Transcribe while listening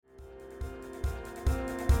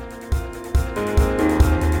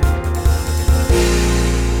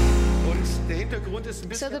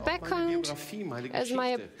So the background is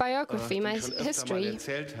my biography, my history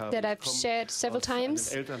that I've shared several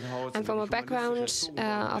times. I'm from a background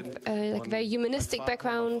of like a very humanistic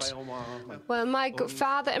background. Well, my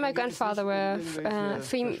father and my grandfather were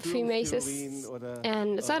Freemasons,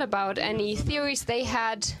 and it's not about any theories they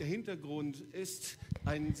had.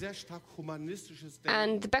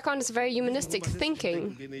 And the background is very humanistic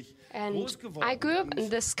thinking. And I grew up in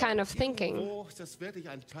this kind of thinking.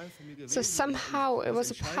 So somehow it was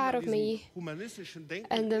a part of me.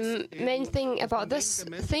 And the main thing about this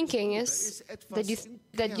thinking is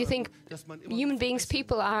that you think human beings,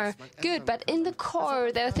 people are good, but in the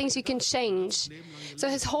core there are things you can change. So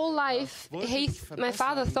his whole life, my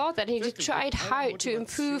father thought that he tried hard to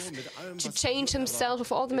improve, to change himself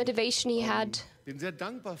with all the motivation he had.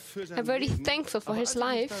 I'm very thankful for his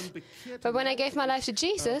life. But when I gave my life to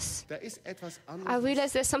Jesus, I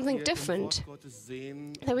realized there's something different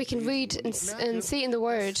that we can read and see in the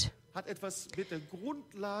Word.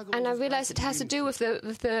 And I realized it has to do with the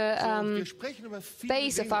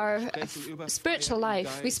base of our spiritual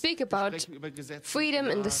life. We speak about freedom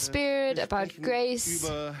in the Spirit, about grace,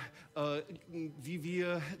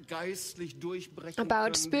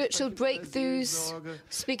 about spiritual breakthroughs,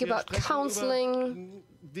 speak about counseling.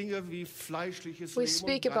 We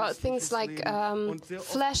speak about things like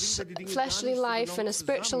fleshly life and a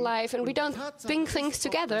spiritual life, and we don't bring things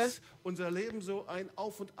together.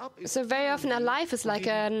 So very often our life is like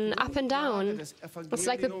an up and down. It's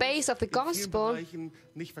like the base of the gospel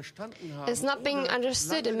is not being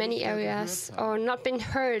understood in many areas or not being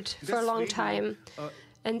heard for a long time.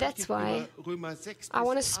 And that's why I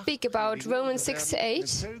want to speak about Romans 6-8.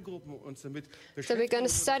 So we're going to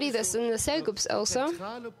study this in the cell groups also.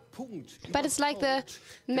 But it's like the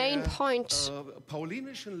main point of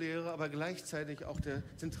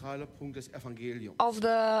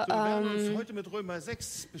the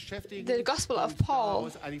Gospel of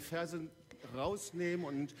Paul. So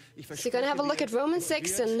you're going to have a look at Romans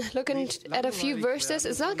 6 and look at a few verses.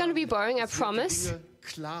 It's not going to be boring, I promise.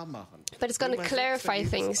 But it's going to clarify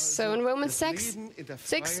things. So in Romans 6,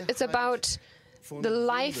 it's about the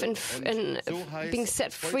life and being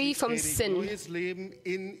set free from sin.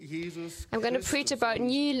 I'm going to preach about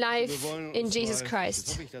new life in Jesus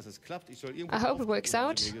Christ. I hope it works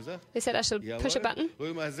out. They said I should push a button.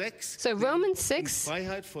 So Romans 6,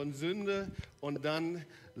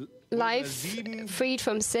 life freed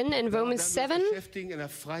from sin, and Romans 7,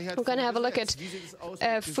 we're going to have a look at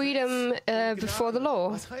freedom before the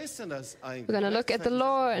law. We're going to look at the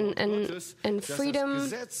law and freedom.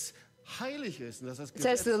 It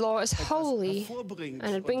says the law is holy,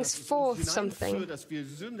 and it brings forth something,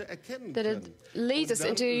 that it leads us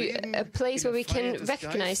into a place where we can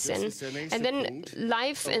recognize sin. And then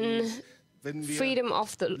life in freedom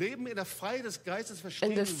of the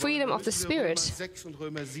freedom of the Spirit.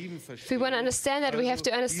 If we want to understand that, we have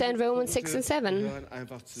to understand Romans 6 and 7.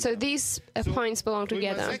 So these points belong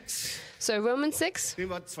together. So Romans 6.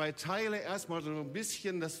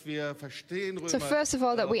 So first of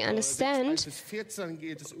all, that we understand,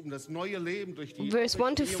 verse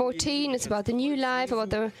 1 to 14, it's about the new life,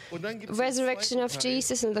 about the resurrection of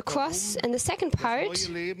Jesus and the cross. And the second part,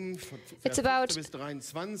 it's about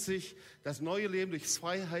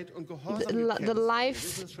the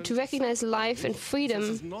life, to recognize life and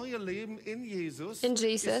freedom in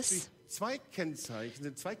Jesus. So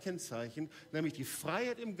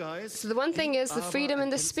the one thing is the freedom in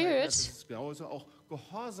the Spirit,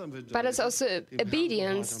 but it's also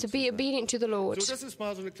obedience, to be obedient to the Lord. So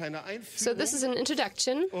this is an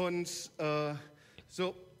introduction.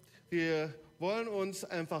 So we want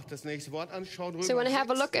to have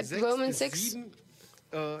a look at Romans 6,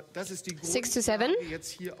 6 to 7.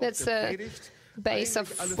 That's the base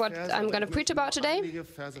of what I'm going to preach about today.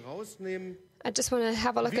 I just want to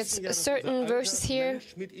have a look at certain verses here.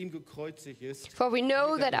 For we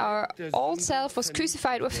know that our old self was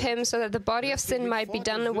crucified with him, so that the body of sin might be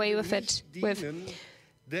done away with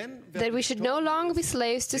that we should no longer be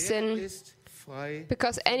slaves to sin,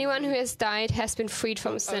 because anyone who has died has been freed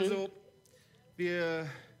from sin.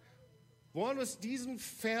 So I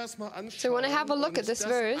want to have a look at this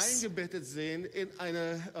verse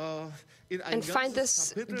and find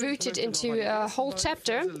this rooted into a whole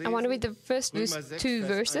chapter. I want to read the first two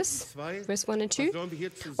verses, verse 1 and 2.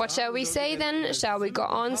 What shall we say then? Shall we go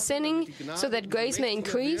on sinning so that grace may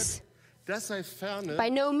increase? By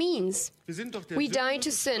no means. We died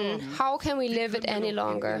to sin. How can we live it any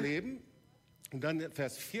longer?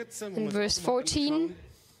 In verse 14,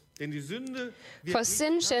 for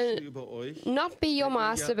sin shall not be your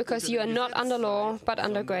master, because you are not under law, but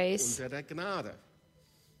under grace.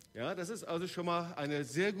 Ja, das ist also schon mal eine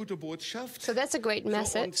sehr gute Botschaft. So that's a great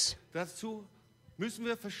message. Und dazu müssen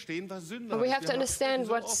wir verstehen, was Sünde And we heißt. have to understand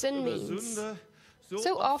what sin means.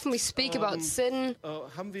 So often we speak about sin.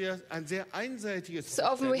 Haben wir ein sehr einseitiges So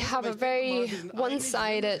often we have a very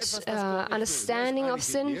one-sided understanding of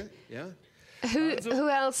sin. Who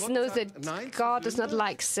else knows that God does not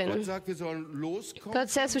like sin? God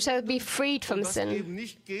says we shall be freed from sin.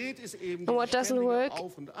 And what doesn't work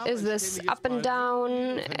is this up and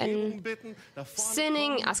down and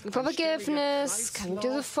sinning, asking for forgiveness, coming to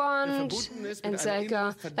the front. And it's like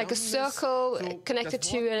a circle connected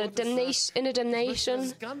to a inner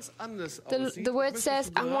damnation. The word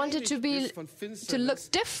says, I want it to look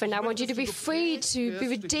different. I want you to be free, to be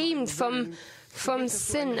redeemed from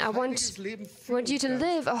sin. I want you to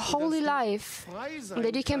live a holy life, and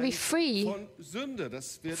that you can be free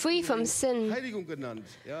from sin.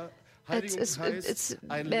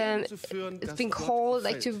 It's been called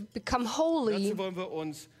like to become holy,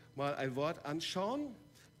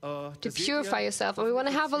 to purify yourself. And we want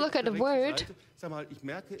to have a look at the word.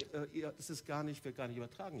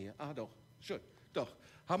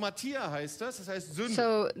 Hamatia heißt das, das heißt Sünde.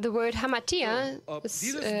 So the word hamatia is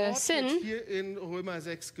sin. Hier in Römer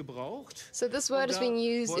 6 gebraucht. So this word is being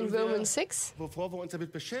used in Romans 6. Bevor wir uns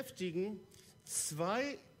damit beschäftigen,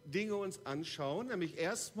 zwei Dinge uns anschauen, nämlich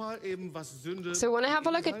erstmal eben was Sünde. So we want to have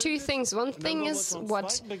a look at two things. One thing is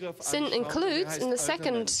what sin includes, and the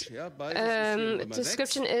second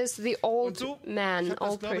description is the old man,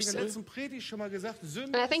 old person.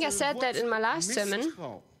 And I think I said that in my last sermon.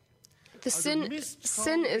 The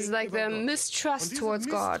sin is like the mistrust towards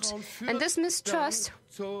God. And this mistrust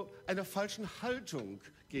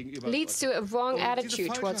leads to a wrong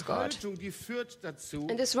attitude towards God.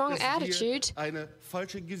 And this wrong attitude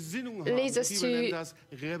leads us to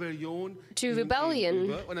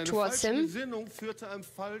rebellion towards Him.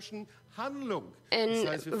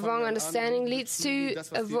 And wrong understanding leads to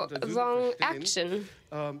a wrong action.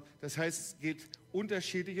 Das heißt, es geht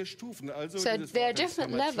unterschiedliche Stufen. Also so there are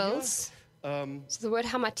different levels. So the word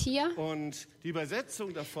hamatia, und die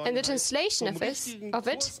Übersetzung davon and the translation of it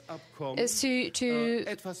is to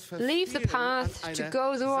leave the path, to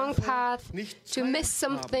go the wrong path, to miss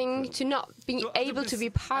something, to not be able to be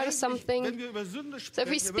part of something. So if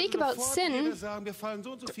we speak about sin,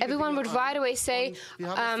 everyone would right away say,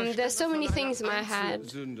 there's so many things in my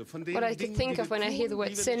head, what I could think of when I hear the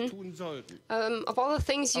word sin, of all the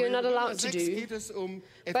things you're not allowed to do.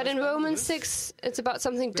 But in Romans 6, it's about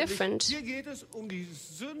something different.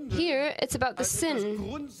 Here, it's about the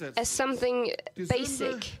sin as something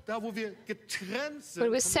basic.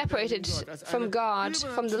 When we're separated from God,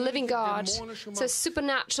 from the living God, it's a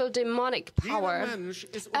supernatural demonic power.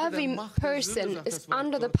 Every person is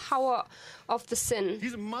under the power of the sin.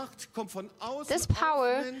 This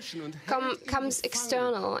power comes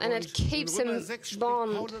external, and it keeps him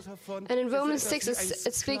bound. And in Romans 6,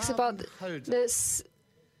 it speaks about this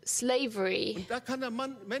slavery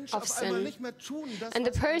of sin. And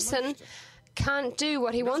the person can't do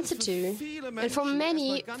what he wants to do. And for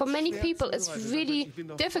many people, it's really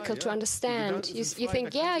difficult to understand. You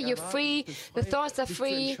think, yeah, you're free, the thoughts are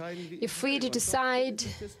free, you're free to decide,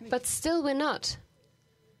 but still we're not.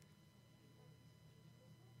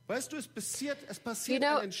 You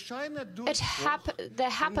know, there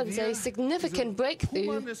happens a significant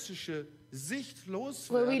breakthrough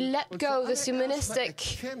where we let go this humanistic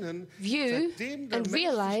view and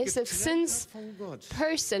realize that since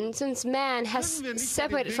man has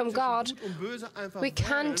separated from God, we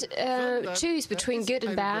can't choose between good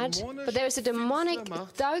and bad, but there is a demonic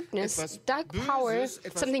darkness, dark power,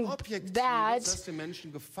 something bad,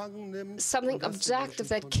 something objective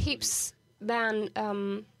that keeps man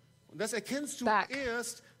back.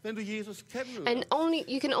 And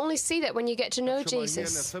you can only see that when you get to know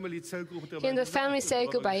Jesus. Here in the family cell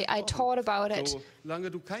group, I taught about it.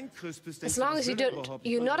 As long as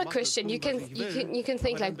you're not a Christian, you can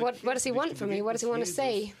think like, what does he want from me? What does he want to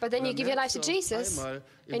say? But then you give your life to Jesus,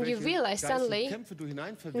 and you realize suddenly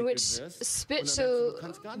in which spiritual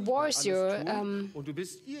wars you're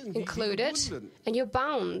included, and you're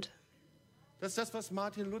bound. Das ist das, was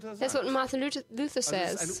Martin Luther sagt. That's what Martin Luther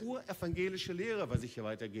says. Das ist eine urevangelische Lehre, was ich hier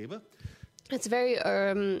weitergebe. It's very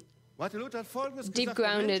Martin Luther hat Folgendes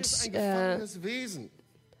deep-grounded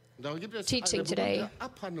teaching today. Eine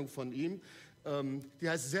Abhandlung von ihm, die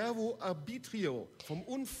heißt Servo Arbitrio, vom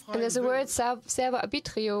unfreien And there's a word, servo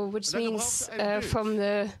arbitrio, which means from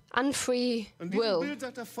the unfree will.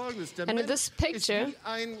 And in this picture,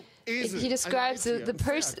 he describes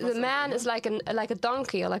the man is like a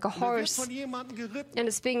donkey or like a horse, and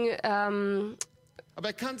it's being Aber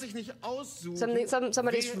er kann sich nicht aussuchen,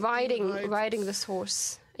 Somebody's riding this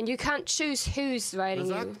horse. And you can't choose who's riding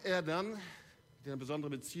you. Sagt er dann, der eine besondere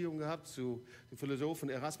Beziehung gehabt zu dem Philosophen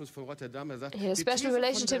Erasmus von Rotterdam. Er sagt, he had a special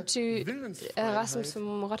relationship to Erasmus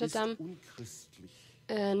from Rotterdam.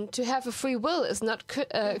 And to have a free will is not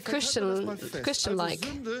Christian-like.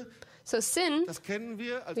 So sin,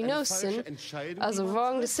 we know sin as a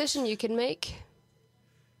wrong decision you can make.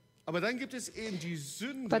 Aber dann gibt es eben die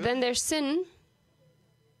Sünde, but then there's sin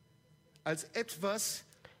als etwas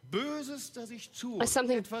Böses, das ich tue, as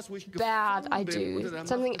something etwas, wo ich bad I bin, do,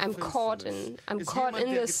 something I'm caught in. I'm caught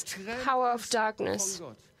in this power of darkness.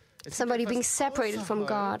 Somebody being separated from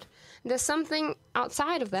God. And there's something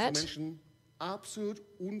outside of that absolut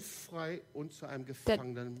unfrei und zu einem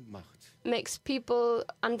Gefangenen macht. Makes people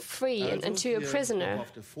unfree and to a prisoner.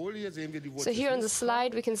 So here on the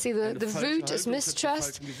slide we can see the root is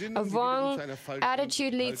mistrust, a wrong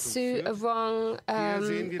attitude leads to a wrong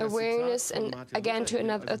awareness and again to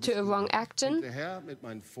a wrong action.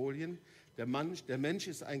 Der Mensch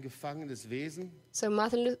ist ein gefangenes Wesen. So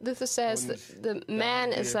Martin Luther says that the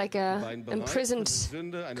man is like a imprisoned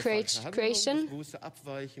creation.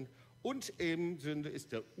 Und eben Sünde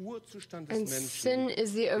ist der Urzustand des And Menschen, sin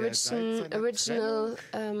is the original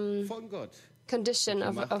condition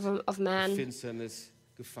of man.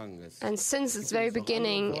 And since its very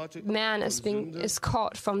beginning, man is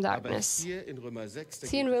caught from darkness. Here in Romans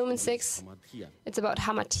 6, it's about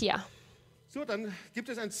Hamatia. So, dann gibt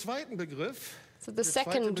es einen zweiten Begriff. So the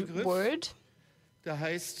second word, der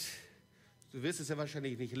heißt, du wirst es ja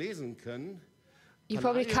wahrscheinlich nicht lesen können. You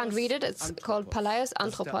probably can't read it. It's called Palaios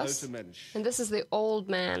Anthropos. And this is the old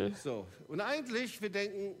man. So, und eigentlich, wir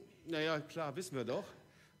denken, naja, klar, wissen wir doch,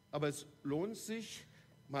 aber es lohnt sich,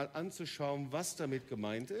 mal anzuschauen, was damit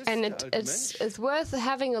gemeint ist. And it's worth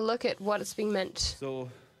having a look at what is being meant. So,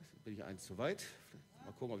 bin ich eins zu weit.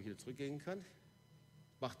 Mal gucken, ob ich wieder zurückgehen kann.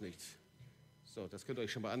 Macht nichts. So, das könnt ihr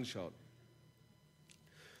euch schon mal anschauen.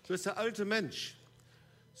 So ist der alte Mensch.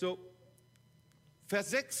 So,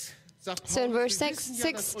 Vers 6. So in verse 6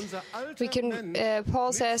 we can,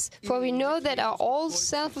 Paul says, "For we know that our old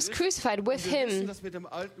self was crucified with him."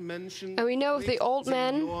 And we know of the old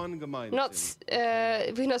man, we're not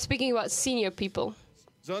speaking about senior people.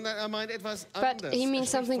 But he means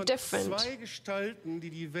something different.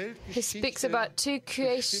 He speaks about two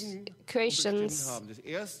creations,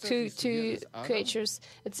 two creatures.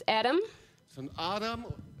 It's Adam.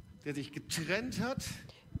 Der sich getrennt hat.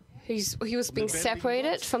 He was being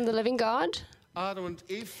separated from the living God. Adam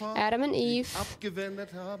and Eve,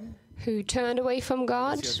 who turned away from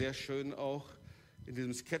God. You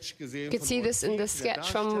can see this in the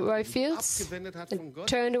sketch from Roy Fields.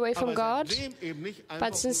 Turned away from God,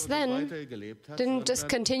 but since then, didn't just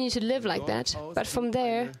continue to live like that, but from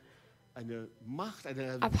there,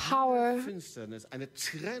 a power,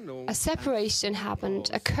 a separation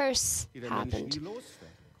happened, a curse happened.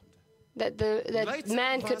 That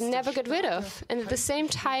man could never get rid of. And at the same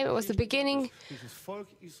time, it was the beginning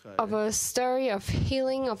of a story of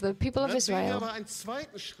healing of the people of Israel.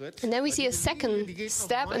 And then we see a second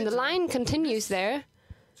step, and the line continues there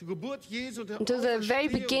until the very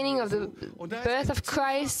beginning of the birth of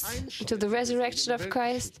Christ, until the resurrection of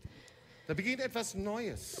Christ. We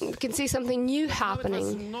can see something new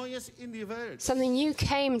happening. Something new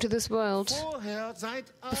came to this world.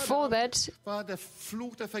 Before that,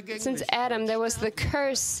 since Adam, there was the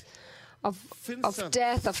curse of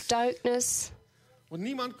death, of darkness.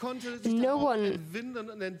 No one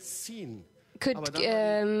could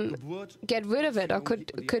get rid of it or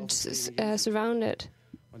could surround it.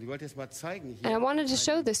 And I wanted to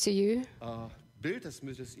show this to you. Das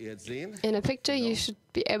müsstest ihr jetzt sehen. In a picture, you should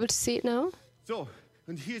be able to see it now. So,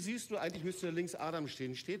 und hier siehst du, eigentlich müsste links Adam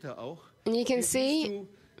stehen, steht da auch. And you can see.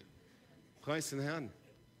 Preis den Herrn.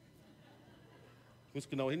 Ich muss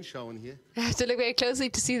genau hinschauen hier. I have to look very closely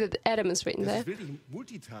to see that Adam is written there. Das ist wirklich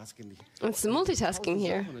Multitasking. It's the multitasking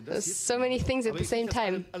here. There's so many things at the same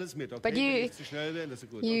time. But you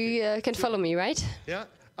can follow me, right? Ja,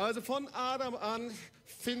 also von Adam an.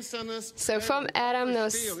 So from Adam there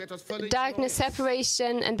was darkness,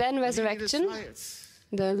 separation, and then resurrection,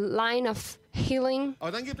 the line of healing.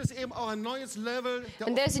 And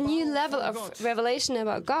there's a new level of revelation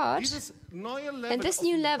about God. And this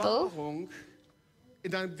new level,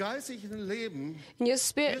 in your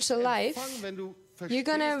spiritual life, you're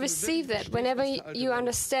going to receive that whenever you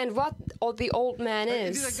understand what the old man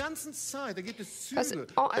is. Because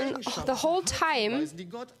the whole time,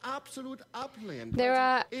 there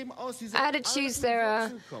are attitudes, there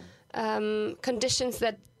are conditions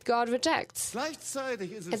that God rejects.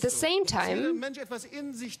 At the same time,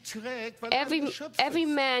 every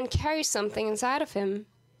man carries something inside of him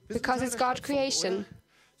because it's God's creation.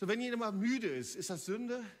 So, wenn jemand müde ist das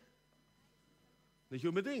Sünde? Nicht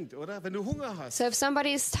unbedingt, oder? Wenn du Hunger hast. So if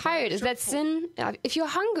somebody is tired, is that sin? If you're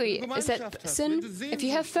hungry, is that sin? If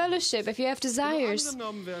you have fellowship, if you have desires,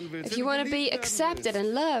 if you want to be accepted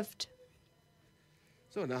and loved.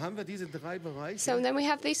 So, dann haben wir diese drei Bereiche. So then we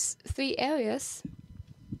have these three areas.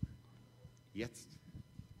 Jetzt.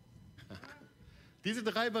 Diese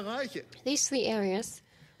drei Bereiche. These three areas.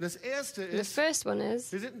 Das erste The ist, first one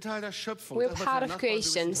is, wir sind ein Teil der Schöpfung. we're part of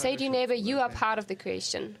creation. Say to your neighbor, you are part of the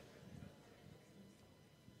creation.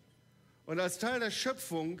 Und als Teil der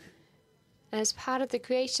Schöpfung And as part of the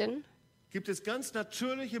creation, gibt es ganz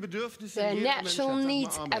natürliche Bedürfnisse, there are die jeder Mensch natural hat. Sag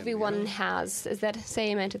needs mal Amen, everyone ja? has. Is that,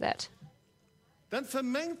 say amen to that. Dann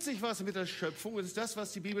vermengt sich was mit der Schöpfung. Das ist das,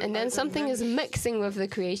 was die Bibel And then alter something is Mensch. mixing with the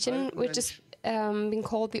creation, which is being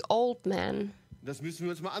called the old man. Das müssen wir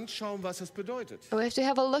uns mal anschauen, was das bedeutet. And we have to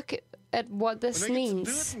have a look at what this Und dann gibt's einen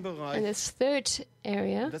means. dritten Bereich. And this third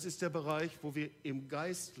area, Das ist der Bereich, wo wir im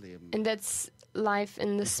Geist leben. and that's life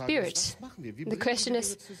in the Die Frage ist, spirit. was machen wir? Wie The bringen wir question die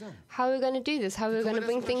is, Dinge zusammen? how are we going to do this? How are we Wie going können to wir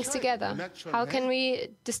bring das things unterscheiden? together? Man merkt schon, How can we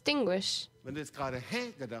distinguish? Wenn du jetzt gerade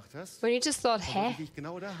gedacht hast, When you just thought, dann will hey, ich dich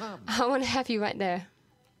genau da haben. I want to have you right there.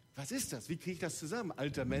 Was ist das? Wie kriege ich das zusammen?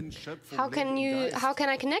 Alter Mensch, Schöpfung, How can Leben, Geist. how can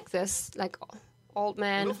I connect this? Like old Und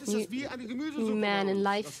man, oft ist das wie eine new Gemüsesuppe man bei in uns,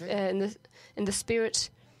 life, okay? in the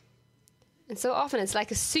spirit. And so often it's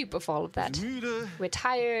like a soup of all of Wir that. sind müde, We're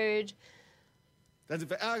tired, dann sind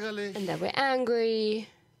wir ärgerlich, and then we're angry,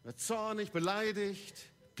 wir zornig, beleidigt,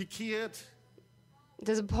 pikiert,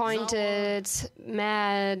 disappointed,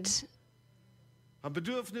 mad, haben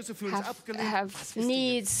Bedürfnisse, fühlen uns have abgelehnt. Was ist denn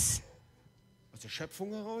needs. jetzt? Aus der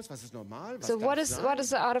Schöpfung heraus? Was ist normal? Was So darf sein? what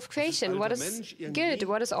is out of Was ist creation? What alter is Mensch irgendwie? good?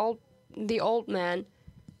 What is the old man?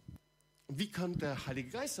 Und wie kommt der Heilige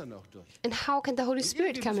Geist dann noch durch? And how can the Holy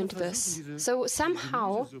Spirit come into this? So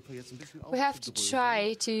somehow we have to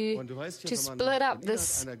try to split up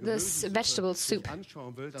this vegetable soup.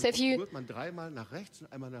 So if you man dreimal nach rechts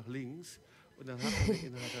und einmal nach links und dann hat man den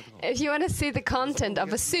Inhalt da drauf. if you want to see the content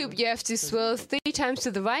of a soup, you have to swirl 3 times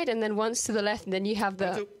to the right and then once to the left, and then you have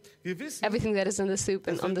Also, wir wissen, everything that is in the soup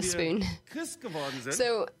and dass on wenn the wir spoon. Christ geworden sind,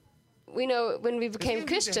 So we know when we dass became irgendwie der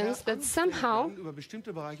Christians Herr that somehow anfängt, über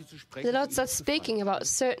bestimmte Bereiche zu sprechen, the Lord die starts uns gefallen. speaking about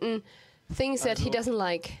certain things that He doesn't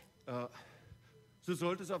like. So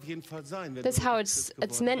sollte es auf jeden Fall sein, wenn That's du how Christ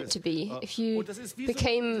it's geworden meant bist. to be. If you Und das ist wie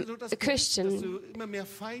became so das a Gefühl, Christian, dass du immer mehr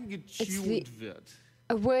fein getuned wird.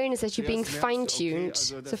 awareness that you're being Zuerst merkst du, fine-tuned. okay,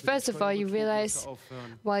 also, So dass du first mit of all, you Steuerbetrug realize musst du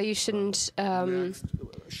aufhören. why you shouldn't Du merkst,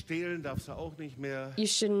 stehlen darfst du auch nicht mehr.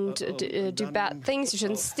 do bad things. You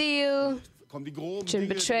shouldn't steal. Kommen die groben Shouldn't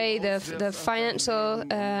Dinge, betray die du the auswirfst auf financial, dein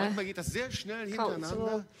Leben. Manchmal geht das sehr schnell hintereinander.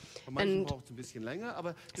 counsel. Bei manchen And braucht es ein bisschen länger,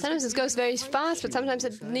 aber das Sometimes ist it goes very Feintuning. fast, but sometimes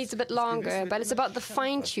it Das heißt, needs a bit das longer. Gewissen But it's wird about the schärfer.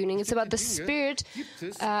 fine-tuning. It's about the Bestimmte spirit Dinge gibt es,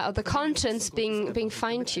 of the bei denen conscience Gottes einfach being nicht, damit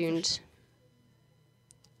fine-tuned.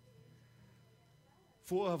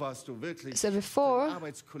 Vorher warst du wirklich So before- deinen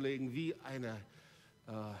Arbeitskollegen wie eine,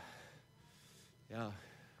 ja,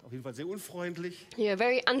 auf jeden Fall sehr unfreundlich. You're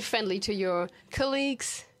very unfriendly to your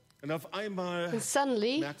colleagues. Und auf einmal And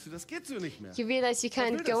suddenly, merkst du, das geht so nicht mehr. you realize you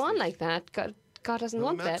can't go on like that. God doesn't Dann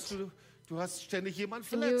want that. merkst du hast ständig jemanden And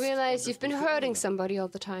verletzt. you realize Und das you've been musst du hurting ändern. somebody all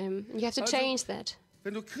the time. And you have to Also, change that.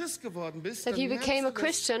 Wenn du Christ geworden bist, So if dann you merkst became a du, dass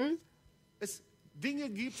Christian, es Dinge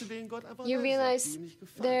gibt, zu denen Gott einfach you Nein sagt, realize die ihm nicht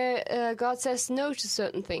gefallen. God says no to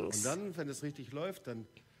certain Und things. dann, wenn es richtig läuft, dann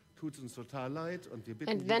tut es uns total leid und wir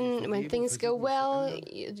bitten And ihn, then when vergeben, things go versuchen es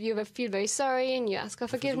zu well, ändern, you feel very sorry and you ask for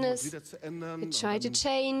versuchen es forgiveness. wieder zu ändern. You Und try to dann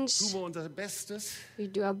change. tun wir unser Bestes. You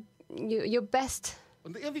do your best.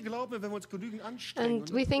 Und irgendwie glauben wir, wenn wir uns genügend anstrengen,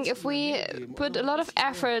 And we think if we put a lot of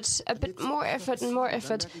effort, a bit more effort and more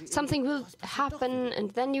effort, something will happen.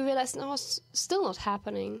 And then you realize, no, it's still not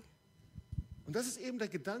happening. Und das ist eben der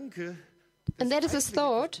Gedanke, And that is eigentlich this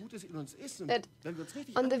thought etwas Gutes in uns ist. Und that wenn wir uns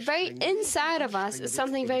richtig on the very anstrengen, inside of us is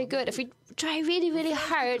something very good. If we try really, really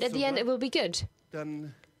hard, at the end it will be good.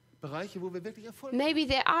 dann Bereiche, wo wir wirklich Erfolg Maybe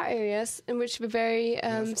there are areas in which we're very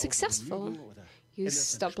haben. successful. Lügen oder You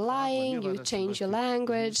änderst stop deine Sprache. Bei mir lying, war you das zum change your Beispiel,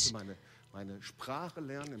 language. ich musste meine Sprache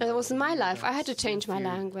lernen. And that was in my life. I had to Da change my sehr viel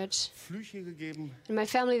language. Flüche gegeben. In my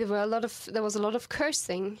family, there was a lot of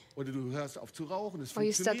cursing. Oder du hörst auf zu rauchen, es Or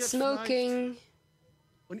you start funktioniert vielleicht. smoking.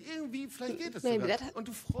 Und irgendwie, vielleicht geht es Maybe sogar. that Und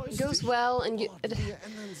du freust goes dich. well, and Oh, die Dinge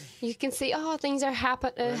ändern sich. you can see, oh, things are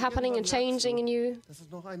happening and changing in you. Dass es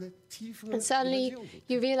noch eine tiefere And suddenly, Dimension gibt.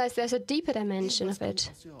 you realize there's a deeper dimension of Irgendwas it.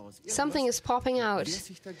 kommt aus dir raus. Something is popping out. Wehrst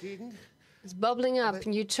dich dagegen, It's bubbling up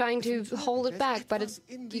and you're trying to hold it back, but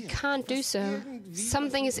you can't do so.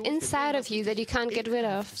 Something is inside of you that you can't get rid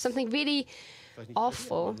of. Something really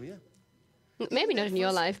awful. Maybe not in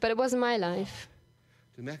your life, but it was in my life.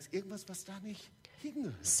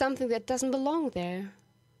 Something that doesn't belong there.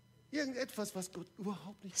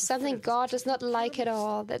 Something God does not like at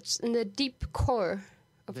all, that's in the deep core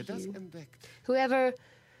of you. Whoever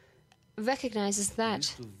recognizes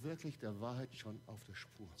that,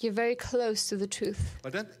 you're very close to the truth.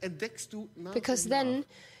 Because then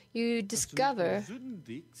you discover,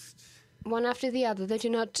 one after the other, that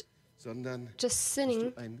you're not just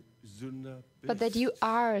sinning, but that you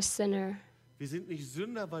are a sinner.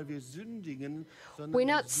 We're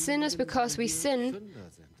not sinners because we sin,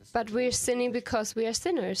 but we're sinning because we are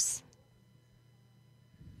sinners.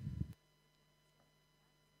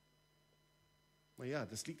 Ja,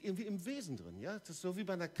 das liegt irgendwie im Wesen drin, ja? Das ist so wie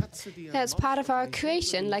bei einer Katze, die Yeah, it's part of our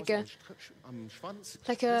creation, like a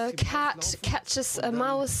cat catches a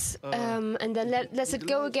mouse and then lets it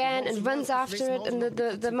go again and runs after it, and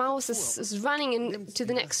the mouse is running into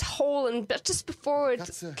the next hole, and just before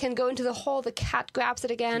it can go into the hole, the cat grabs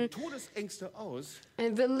it again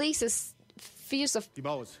and releases fears of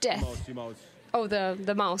death. Oh,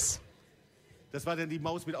 the mouse. Das war dann die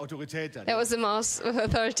Maus mit Autorität dann. That was the mouse with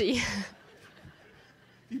authority.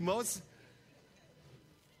 Die Maus,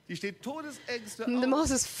 die steht Todesängste The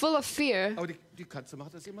mouse is full of fear, aber die Katze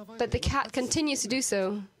macht das immer weiter. but the cat continues to do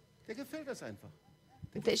so. Der gefällt das einfach.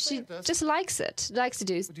 She just likes to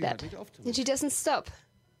do that, and she doesn't stop.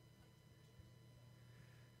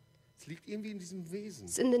 Es liegt irgendwie in diesem Wesen.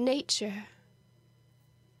 It's in the nature.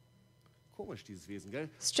 Komisch, dieses Wesen, gell?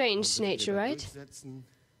 Strange nature, right?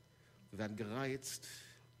 Wir werden gereizt.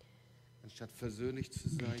 Anstatt versöhnlich zu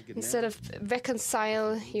sein, Instead of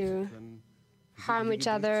reconcile, you harm each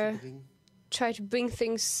other, try to bring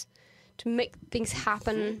things, to make things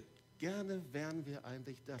happen. Gerne wären wir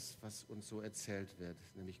eigentlich das, was uns so erzählt wird,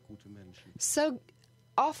 nämlich gute Menschen. So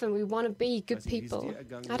often we want to be good people.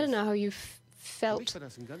 I don't know how you felt,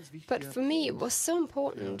 but for me it was so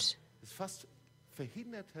important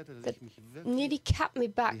that nearly kept me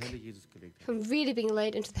back from really being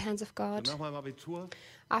laid into the hands of God.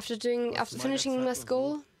 After finishing my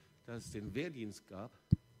school,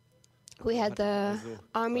 we had the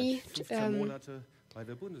army, and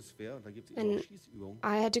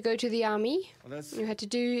I had to go to the army. You had to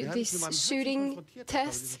do these shooting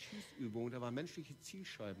tests,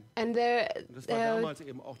 and there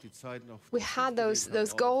we had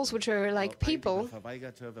those goals which were like people,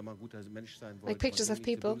 like pictures of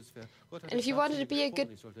people. And if you wanted to be a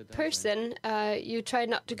good person, you tried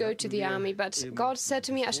not to go to the army. But God said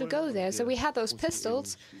to me, I should go there. So we had those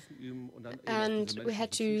pistols, and we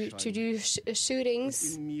had to do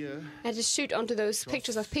shootings. I had to shoot onto those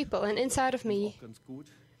pictures of people, and inside of me,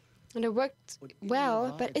 and it worked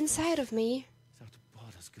well, but inside of me,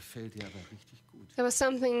 there was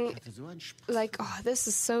something like, oh, this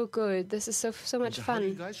is so good, this is so much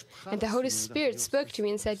fun. And the Holy Spirit spoke to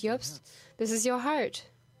me and said, Jobst, this is your heart.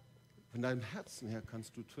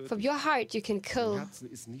 From your heart you can kill,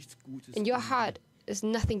 and your heart is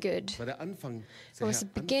nothing good. It was the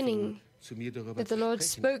beginning that the Lord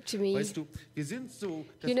spoke to me.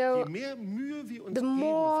 You know, the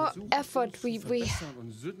more effort we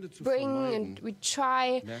bring and we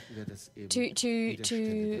try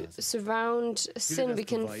to surround sin, we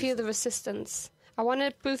can feel the resistance. I want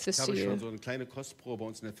to prove this to you.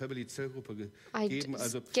 I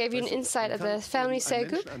gave you an insight at the family cell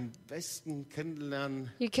group.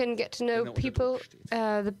 You can get to know people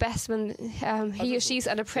the best when he or she is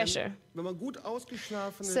under pressure.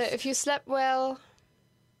 So if you slept well,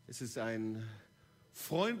 it's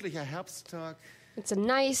a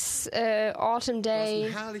nice autumn day.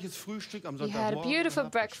 You had a beautiful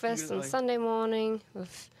breakfast on Sunday morning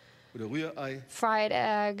with fried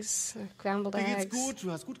eggs, scrambled eggs.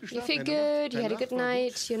 You feel good, you had a good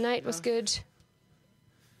night, your night was good.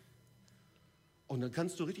 And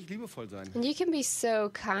you can be so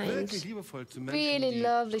kind, really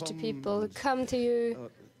lovely to people who come to you.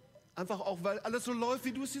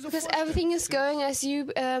 Because everything is going as you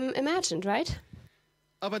imagined, right?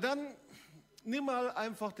 But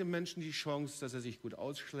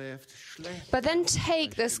then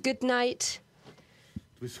take this good night.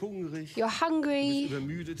 You're hungry,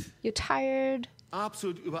 you're tired,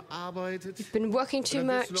 you've been working too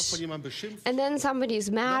much, and then somebody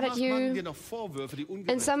is mad at you,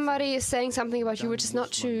 and somebody is saying something about you which is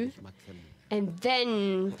not true, and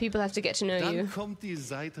then people have to get to know you.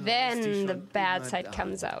 Then the bad side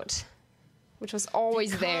comes out, which was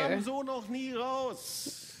always there.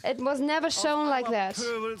 It was never shown like that.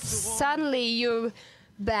 Suddenly you're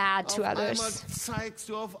bad to others.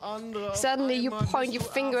 Suddenly you point your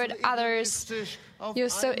finger at others. You're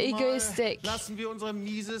so egoistic.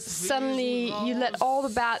 Suddenly you let all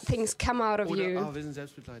the bad things come out of you.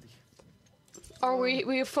 Or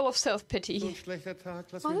we're full of self-pity.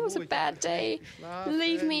 Oh, that was a bad day.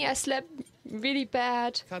 Leave me, I slept really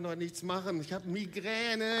bad. I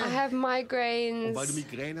have migraines.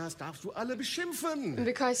 And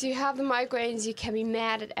because you have the migraines, you can be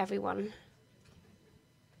mad at everyone.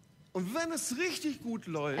 Und wenn es richtig gut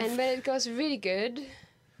läuft, and when it goes really good,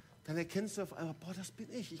 dann erkennst du auf einmal, boah, das bin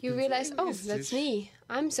ich. You realize, oh, that's me.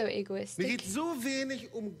 I'm so egoistic. Mir geht so wenig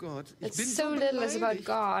Gott. Ich bin so little is about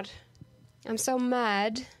God. I'm so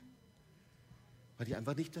mad. Weil ich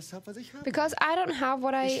einfach nicht das habe, was ich habe. Because I don't have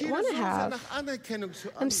what I want to have.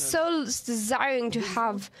 I'm so desiring to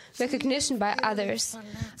have recognition by others.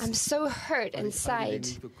 I'm so hurt inside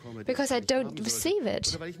because I don't receive it.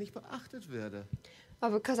 Oder weil ich nicht beachtet werde. Or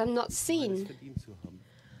because I'm not seen.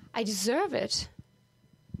 I deserve it.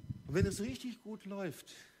 Und wenn es richtig gut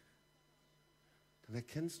läuft, dann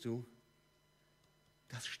erkennst du,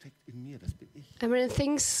 das steckt in mir, das bin ich. And when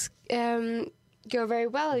things go very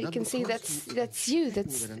well, you can see that's you. You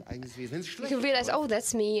can realize, oh,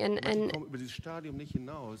 that's me. And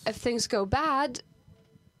if things go bad,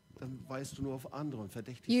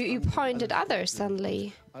 you point at others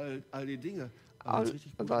suddenly.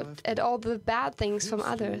 At all the bad things from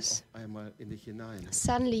others.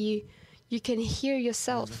 Suddenly you can hear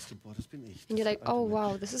yourself. And you're like, oh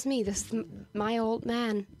wow, this is me, this is my old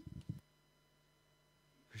man.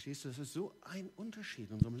 Verstehst du, das ist so ein Unterschied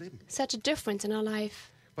in unserem Leben. Such a difference in our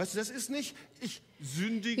life. Weißt du, das ist nicht, ich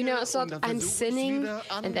sündige, you know, it's not I'm sinning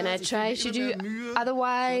and then I try to do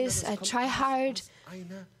otherwise, I try hard.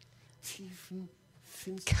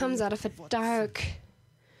 It comes out of a dark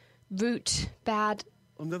root, bad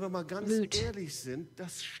Und wenn wir mal ganz root. Ehrlich sind,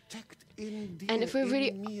 das steckt in dir, and if we're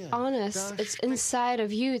really honest, it's inside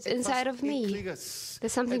of you, it's inside of me.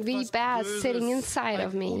 There's something really bad sitting inside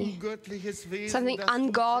of me. Something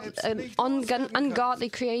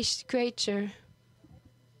ungodly creature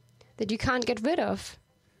that you can't get rid of.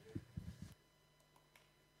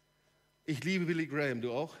 Ich liebe Billy Graham,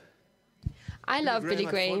 du auch? I love Billy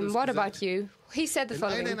Graham. What about you? He said the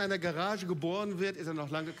following. Wenn einer in einer Garage geboren wird, ist noch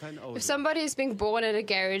lange kein Auto. If somebody is being born in a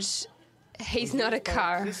garage, he's not a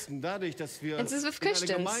car. Dadurch, dass wir in einer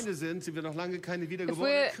Gemeinde sind, sind wir noch lange keine If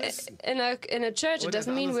we're in a church, it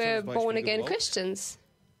doesn't mean we're born again Christians.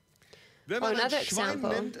 Or another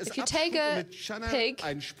example, if you take a pig,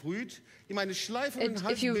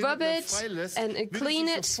 if you rub it and clean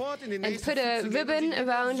it and put a ribbon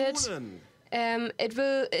around it, it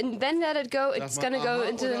will, and then let it go, it's going to go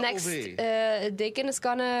into the next dig and it's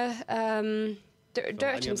going to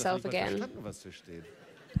dirt himself again.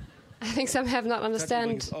 I think some have not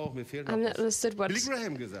understood what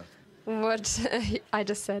I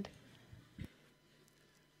just said.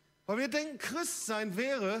 Weil wir denken, Christsein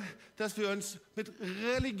wäre, dass wir uns mit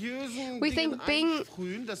religiösen Dingen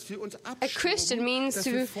einsprühen, dass wir uns a Christian means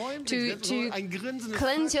to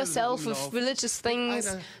cleanse yourself with religious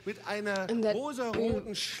things and that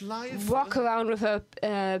walk around with a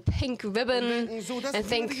pink ribbon and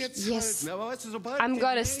think, yes, I'm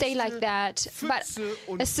gonna stay like that. But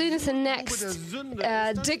as soon as the next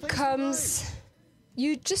dig comes,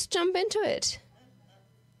 you just jump into it.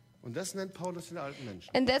 Und das nennt Paulus den alten Menschen.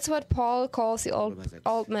 And that's what Paul calls the old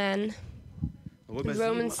man. In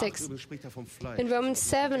Romans 6. In Romans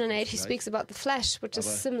 7 and 8 he speaks about the flesh, which is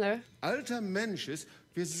similar. But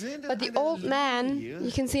the old man,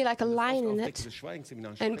 you can see like a line in it.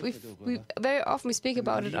 And we very often we speak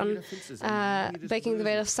about it on Breaking the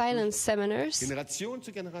Veil of Silence seminars.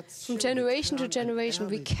 From generation to generation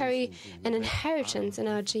we carry an inheritance in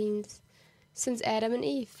our genes since Adam and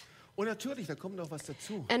Eve. Und natürlich, da kommt noch was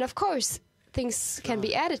dazu. And of course, things can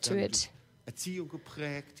be added to it. You're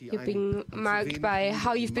being marked by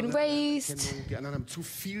how you've been raised.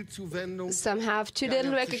 Some have too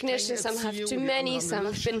little recognition, some have too many, some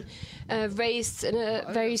have been raised in a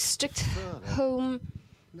very strict home.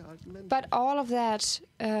 But all of that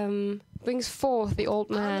brings forth the old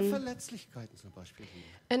man.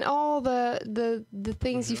 And all the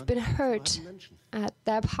things you've been hurt at,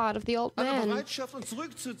 they're part of the old man.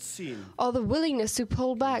 All the willingness to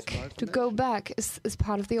pull back, to go back, is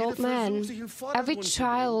part of the old man. Every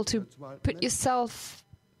trial to put yourself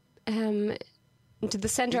into the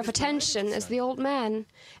center of attention is the old man.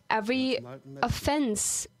 Every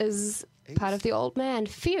offense is part of the old man.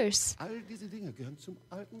 Fears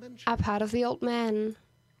are part of the old man.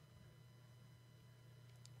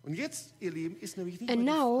 Und jetzt, ihr Lieben, ist nämlich nicht And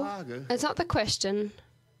mal die now, Frage, it's not the question,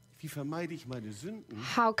 wie vermeide ich meine Sünden?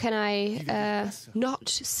 how can I not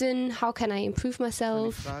sin? How can I improve Die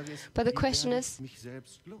myself? Frage ist, But the wie question werde is, ich mich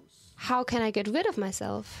selbst los? how can I get rid of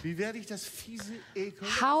myself? Wie werde ich das fiese Ekel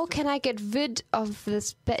los? How can I get rid of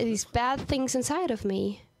these bad things inside of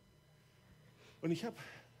me? Und ich habe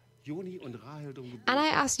Joni und Rahel darum gebeten, And I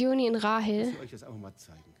asked Joni and dass Rahel sie euch das einfach mal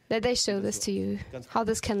zeigen. that they show this to you, how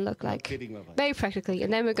this can look like, Predigen wir weiter. very practically,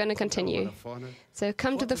 and then we're going to Mal continue. nach vorne. So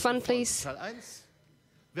come to the front, please. Teil 1,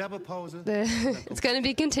 Werbepause. It's going to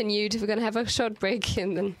be continued. We're going to have a short break,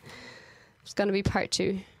 and then it's going to be part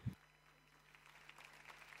 2.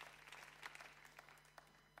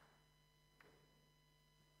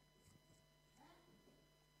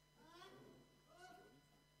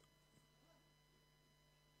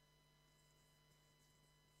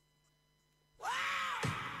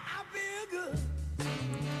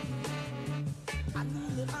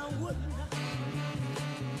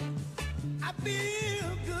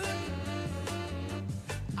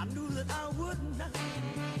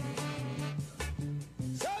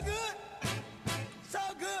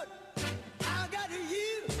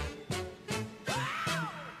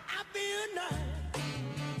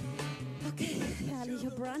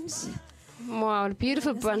 Wow, what a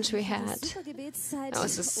beautiful brunch we had. That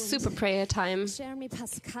was a super prayer time. Jeremy,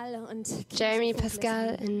 Pascal, and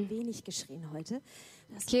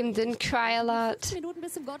Kim didn't cry a lot.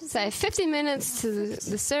 So 15 minutes to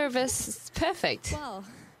the service. It's perfect.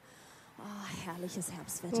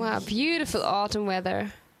 Wow, beautiful autumn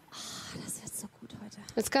weather.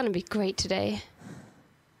 It's going to be great today.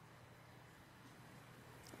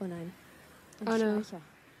 Oh nein. Oh no.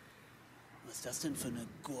 Was ist das denn für eine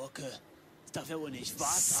Gurke? Das darf ja wohl nicht wahr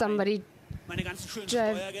sein. Somebody Meine ganzen schönen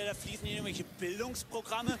Steuergelder fließen in irgendwelche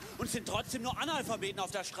Bildungsprogramme und sind trotzdem nur Analphabeten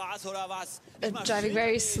auf der Straße oder was? driving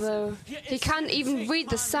very slow. He can't even read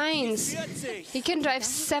the signs. He can drive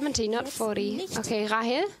 70, not 40. Okay,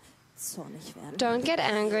 Rahel, don't get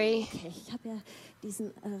angry. Ich habe ja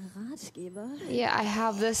diesen Ratgeber. Yeah, I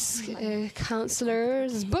have this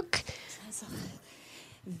counselor's book.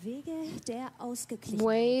 Wege der Ausgeglichenheit.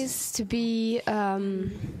 Ways to be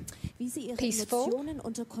Wie sie ihre peaceful. Emotionen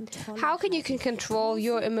unter Kontrolle How can you halten. control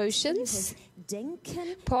your emotions? Denken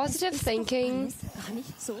Positive ist doch thinking. alles gar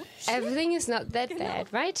nicht so schlimm. Everything is not that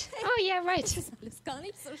bad, right? Oh yeah, right. Das ist alles gar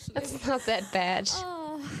nicht so schlimm. It's not that bad.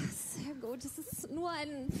 Oh, sehr gut. Es ist nur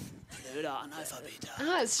ein... Blöder Analphabeter.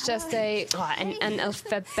 Oh, it's just an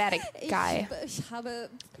alphabetic guy. Ich habe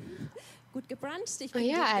gut gebruncht. Ich Oh bin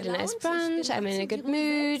yeah, I had a gut nice gelaunt, ich brunch. bin I'm in a zu good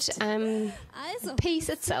mir mood. selbst. I'm Also, peace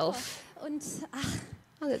itself. und ach,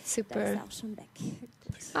 Oh, that's da ist super. er auch schon weg.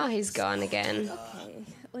 Oh, he's gone again. Okay.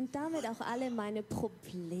 Und damit auch alle meine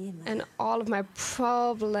Probleme. And all of my Oh,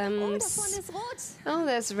 da problems. vorne ist rot. Oh,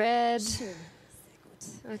 there's red. Schön. Sehr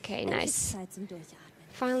gut. Okay, Endlich nice. Zeit zum Durchatmen.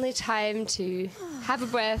 Finally time to have a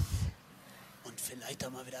breath. Und vielleicht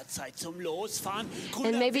auch mal wieder Zeit zum Losfahren.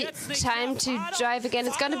 And maybe time to drive again.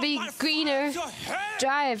 It's gonna be greener.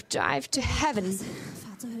 Drive to heaven.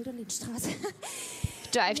 Fahr zur Hölderlinstraße.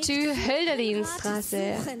 Drive to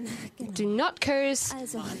Hölderlinstraße. Genau. Do not curse.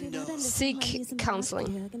 Also, wie war denn das Seek nochmal in diesem counseling.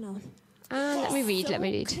 Ratgeber? Genau. Let me read.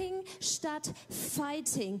 Soaking statt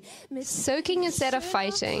fighting. Mit Soaking instead of schöner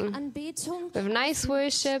fighting. Anbetung, With nice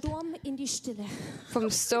worship. Sturm in die Stille. From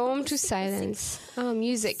storm to silence. Oh,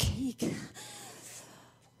 music.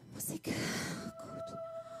 Musik. Gut.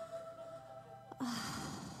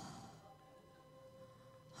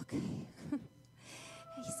 Okay.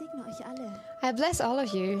 Ich segne euch alle. I bless all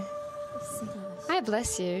of you. Ich segne euch. I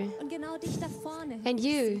bless you. Und genau dich da vorne. And Ich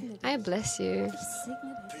you. segne dich. I bless you. Ich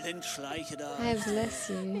segne dich. Blindschleiche da. I bless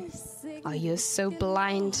you. Ich segne Oh, you're so dich.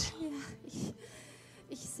 blind. Ja,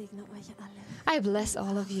 ich segne euch alle. I bless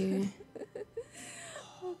all of you.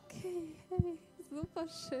 Okay, hey, super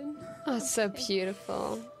schön. Oh, it's so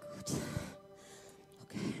beautiful. Gut.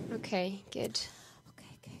 Okay, Okay, good.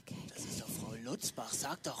 okay. Das ist doch Frau Lutzbach,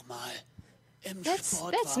 sag doch mal. Im That's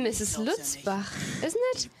Sportwagen Mrs. glaubst du ja Lutzbach, isn't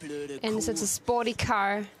nicht. it? Die blöde And Kuh. such a sporty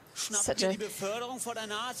car. Schnappt Such mir a die Beförderung vor der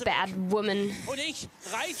Nase bad woman. und ich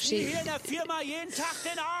reiß She- mir hier in der Firma jeden Tag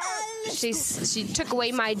den Arsch. She took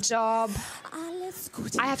away my job. alles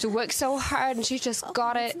gut. I have to work so hard and she just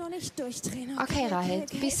got Jetzt it. noch nicht durchdrehen. Okay, Rahel,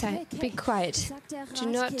 be quiet. Sagt der Do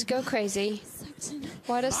not Ratgeber. go crazy. Sagt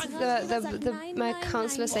er. Why does my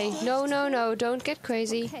counselor say, no, don't get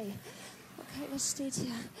crazy? Okay, was steht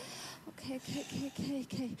hier? Okay.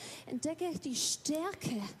 Entdecke die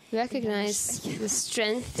Stärke. Recognize the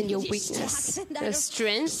strength in your weakness. The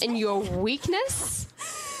strength in your weakness?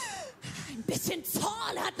 bisschen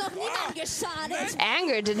Zorn hat noch niemand geschadet.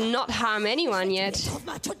 Anger did not harm anyone yet. Beethoven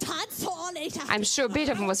war total zornig. I'm sure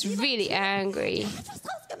Beethoven was really angry. Er hat was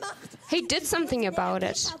draus gemacht. He did something about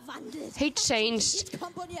it. Verwandelt. He changed Lied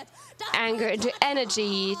komponiert. Da anger into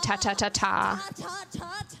energy. Ta ta ta ta.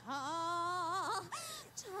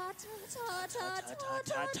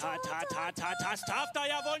 ta ta ta ta. Das darf da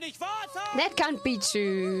ja wohl nicht wahr sein. That can't be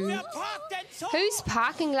true. Wer parkt denn so? Who's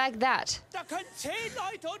parking like that? Da können 10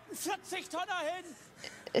 Leute und ein 40-Tonner hin.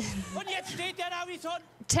 Und jetzt steht der da wie so ein...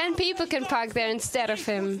 10 people can park there instead of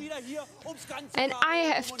him. Wieder hier ums ganze And Lager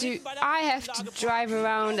I have und hinten bei der to Anlage drive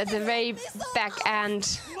around at the very back end.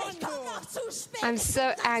 Ich komm noch zu spät. I'm so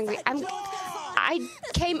angry. I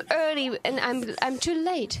came early and I'm too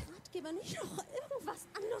late. Ratgeber nicht noch irgendwas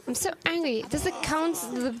anderes. I'm so angry. Does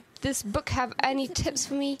this book have any tips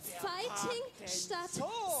for me? Fighting statt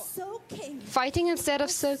soaking. Fighting instead of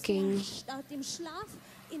soaking. Statt dem Schlaf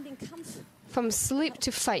in den Kampf. From sleep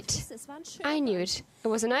to fight. Es war ein schöner I knew it. It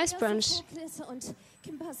was a nice brunch. Sophokles und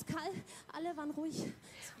Kim Pascal, alle waren ruhig.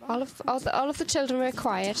 All of the children were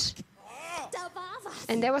quiet. Da war was.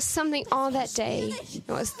 And there was something all that day. It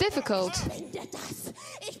was difficult. Binde das.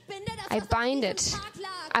 Ich binde das, I was bind an it. diesem Tag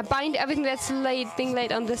lag. I bind everything that's being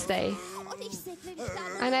late on this day. Und ich segne dich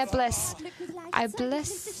dann. And I bless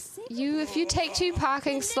you if you take 2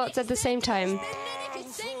 parking slots at the same time.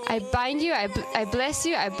 I bind you, I bless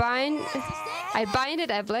you, I bind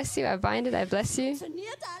it, I bless you, I bind it, I bless you.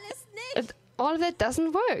 Funktioniert alles nicht. All of that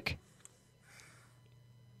doesn't work.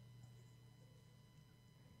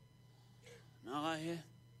 Na, Rahel,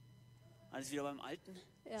 alles wieder beim Alten?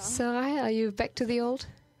 So, Rahel, are you back to the old?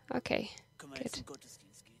 Okay, Können wir jetzt in good. den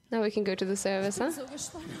Gottesdienst gehen? Now we can go to the service, huh? So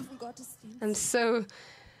gespannt auf den Gottesdienst. I'm so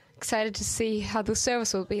excited to see how the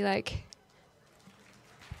service will be like.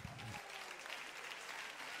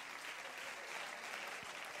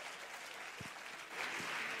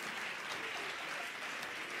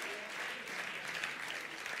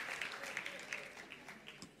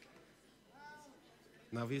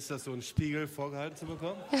 Na, wie ist das, so einen Spiegel vorgehalten zu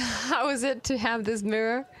bekommen? How is it to have this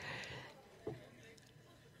mirror?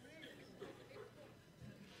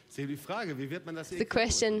 Ist eben die Frage, wie wird man das The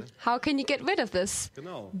question, how can you get rid of this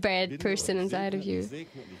Genau. bad Binde person und inside of segne, you? ich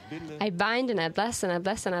segne und ich binde. I bind and I bless and I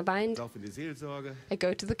bless and I Ich bind. laufe in die Seelsorge, I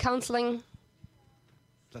go to the counseling,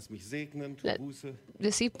 lass mich segnen, tu Let- Buße.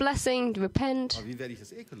 receive blessing, repent. Aber wie werde ich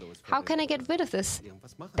das ekellos? How can I get rid of this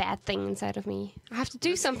Irgendwas machen. bad thing inside of me? I have to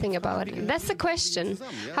do something about it. That's the question.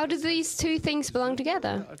 How do these 2 things belong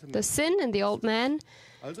together? The sin and the old man.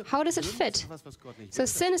 Also, How does it Sünde fit? ist was, was Gott nicht So will.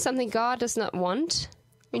 sin is something God does not want.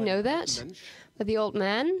 We know that. Mensch, But the old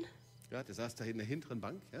man, ja, der saß da in der hinteren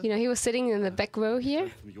Bank, ja, you know, he was sitting in the back row here,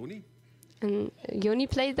 vom Joni. and Yoni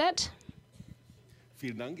played that.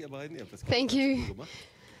 Vielen Dank, ihr beiden, ihr habt das Thank ganz you. gut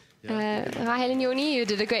gemacht. Rahel and Yoni, you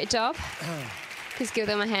did a great job. Please give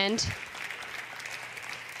them a hand.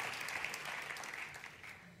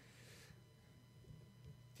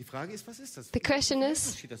 Die Frage ist, was ist das? The question Wie is,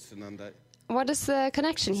 unterschied das zueinander? what is the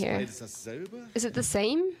connection Ist here? beides dasselbe? Is it the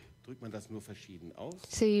same? Drückt man das nur verschieden aus?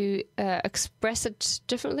 So you express it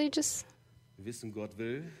differently? Just Wir wissen, Gott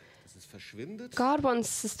will, dass es verschwindet. God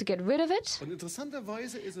wants us to get rid of it. Und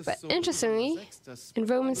interessanterweise ist es But so, interestingly, dass in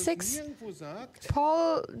Romans Paulus 6, nirgendwo sagt,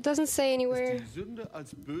 Paul doesn't say dass anywhere die Sünde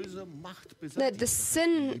als böse Macht that beseitigt. the Das heißt,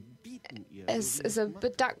 sin wir bieten ihr, is so wie a es gemacht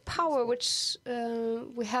bit dark power which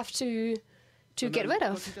we have to get rid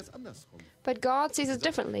Gott of. sieht das andersrum. But God sees it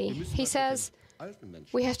Wir differently. müssen He was mit says dem alten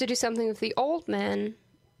Menschen. we have to do something with the old man.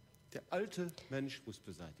 Der alte Mensch muss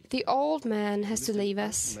beseitigt werden. The old man has to Wir müssen leave den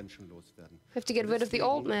us. alten Menschen loswerden. We have to get rid of the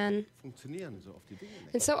old man. Funktionieren so oft die Dinge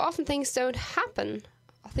nicht. And so often things don't happen.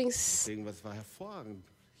 Things, Deswegen, was war hervorragend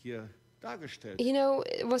hier dargestellt. you know,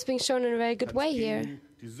 it was being shown in a very good way here. Gegen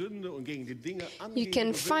die Sünde und gegen die Dinge You angehen. can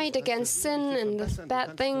Du willst fight das against persönlich sin and the verbessern. Du bad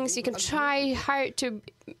kannst things. You can versuchen, try alles hard to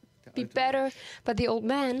be better, but the old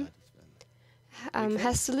man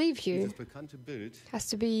has to leave you, Dieses bekannte Bild, has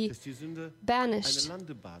to be dass die Sünde eine banished.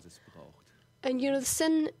 Landebasis braucht. And you know, the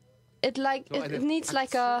sin, it So eine needs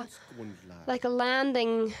like a Aktionsgrundlage.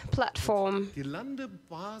 landing platform. Die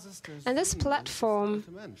Landebasis der And this Sünde platform ist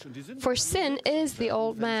der alte Mensch. Und die Sünde for kann sin nur is the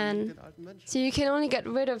old wenn sie man. den alten Menschen So you can only get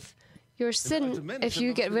rid of your sin if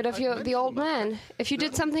you get rid of the old man. If you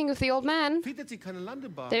did something with the old man, findet sie keine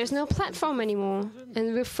Landebasis. there's no platform anymore,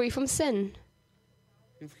 and we're free from sin.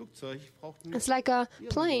 Ein Flugzeug braucht It's like a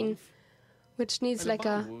plane, which needs like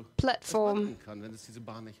a platform. kann, wenn es diese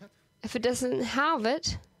Bahn nicht hat. If it doesn't have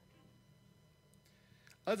it,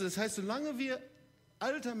 Also das heißt, solange wir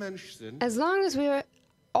alter Mensch sind, as long as we're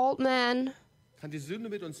old man, kann die Sünde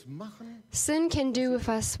mit uns machen. Sin can do with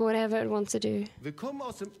us whatever it wants to do. Wir kommen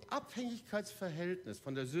aus dem Abhängigkeitsverhältnis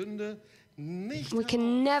von der Sünde nicht We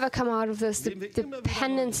can never come out of this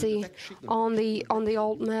dependency on the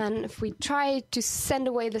old man. If we try to send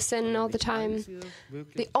away the sin all the time,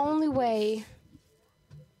 the only way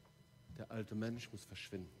Der alte Mensch muss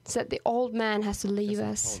verschwinden. is that the old man has to leave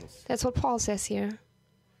us. That's what Paul says here.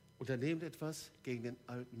 Unternehmt etwas gegen den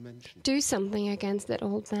alten Menschen. Do something against that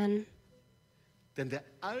old man. Denn der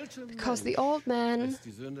alte Because the Mensch old man lässt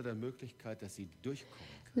die Sünde der Möglichkeit, dass sie durchkommen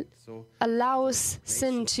kann. So, allows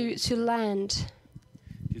sin to land.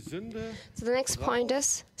 die Sünde So the next point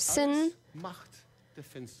is, sin als Macht der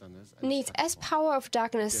Finsternis needs as power of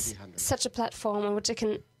darkness such a platform on which it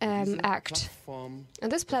can act. Plattform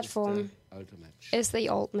And this platform der alte Mensch. is the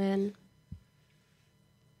old man.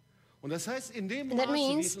 Und das heißt, in dem And that Maße,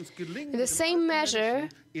 wie means, es uns gelingt, in the mit dem same alten measure, Menschen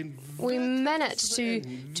in we Wirklichkeit manage zu to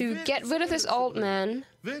beenden, get rid of this old man,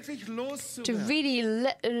 wirklich to loszuwerden, really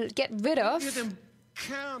get rid of, mit dem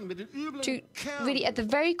Kern, mit den üblen to Kern really at the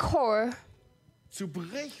very core, zu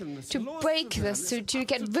brechen, es to break this, to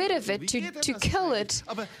get rid of it, to kill it.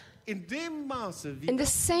 Aber in dem Maße, wie In the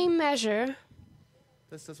same measure,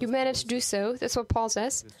 das ist das, you was manage to do so, that's what Paul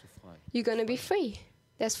says, bist du frei. you're going to be free.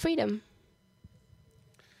 There's freedom.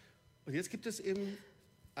 Und jetzt gibt es eben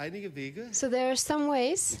einige Wege. So there are some Du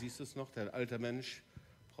ways. siehst es noch, der alte Mensch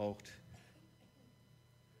braucht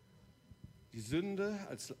die Sünde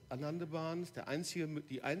als Anlandebahn.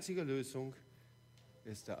 Die einzige Lösung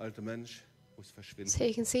ist, der alte Mensch muss verschwinden. So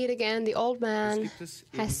you can see it again, the old Es man gibt es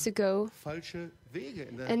has to eben go. falsche Wege.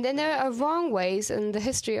 And then there are wrong ways in the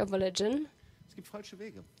history of religion. Es gibt falsche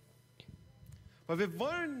Wege. Weil wir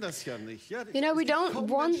wollen das ja nicht. Ja, You know, we es gibt don't kaum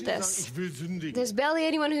want Menschen, die this. sagen, ich will sündigen. There's barely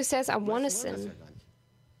anyone who says, I want to Wir wollen das sin. ja gar nicht.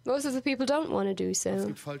 Most of the people don't want to do Es so.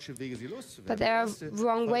 gibt falsche Wege, sie loszuwerden. But there are Der erste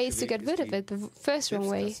wrong falsche ways to Weg get ist rid of die it. The first wrong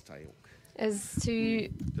way Selbstkasteiung. is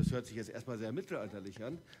to Das hört sich jetzt erstmal sehr mittelalterlich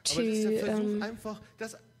an. Aber das ist der Versuch, einfach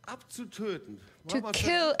das abzutöten. Man kill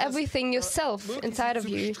versucht, das everything yourself möglichst inside of zu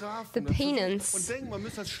you, bestrafen. the Man versucht- penance. Und denkt, man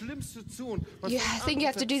müsste das Schlimmste tun. Man You fängt think an you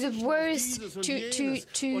have to do the verzichten auf worst dieses und to- jenes.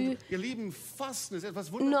 to- Und ihr Lieben, Fasten ist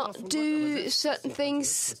etwas Wunderbares von not Gott, aber do selbst certain das kann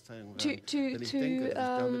things Selbstkasteiung to, werden. to, Wenn ich denke, dass ich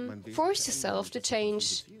damit mein Wesen force verändere, yourself to das ist change.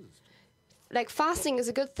 nicht Jesus. Like fasting is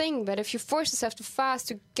a good thing, but if you force yourself to fast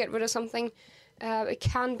to get rid of something, it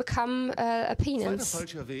can become a Zweiter penance.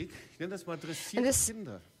 falscher Weg, ich nenne das mal And dressierte this-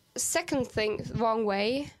 Kinder. Second thing, wrong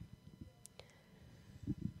way,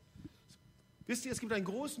 Wisst ihr, es gibt einen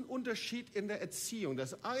großen Unterschied in der Erziehung.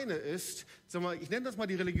 Das eine ist, sag mal, ich nenne das mal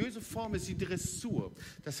die religiöse Form, ist die Dressur.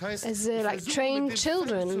 Das heißt, As, ich like, versuche train mit dem fertig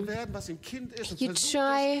children. zu werden, was im Kind ist, und You versuche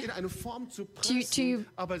try das in eine Form zu to pressen,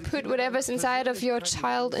 aber die put Kinder whatever's haben inside of your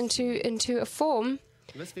child Persönlichkeiten. into a form, Und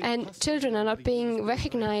deswegen and passt children are das not being religiöse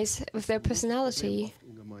recognized with their personality. oft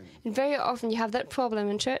ungemein. And very often you have that problem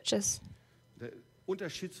in churches. Der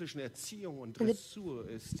Unterschied zwischen Erziehung und And the Dressur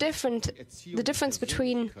ist, Erziehung The difference die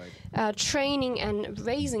between Persönlichkeit training and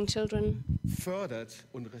raising children fördert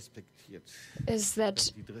und respektiert. is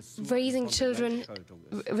that Die Dressur raising eine Form der children Gleichschaltung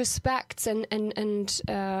ist. respects and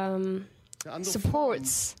Eine andere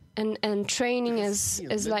supports, and training is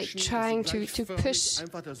like Menschen, trying dass to sie gleichförmig push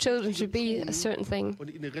einfach das children to Richtige be a tun certain thing. und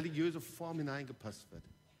in eine religiöse Form hineingepasst wird.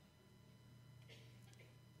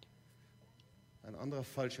 Ein anderer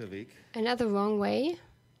falscher Weg Another wrong way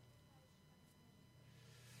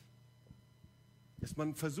ist,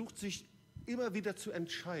 man versucht sich immer wieder zu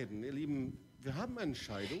entscheiden. Ihr Lieben, wir haben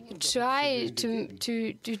Entscheidungen. und Gott try hat sie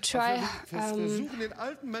gegeben. to try Wir versuchen, den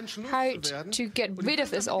alten Menschen how loszuwerden. to get und die rid of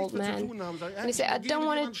damit this old nichts mehr zu man. tun haben. Sagen, And you say, I gegen don't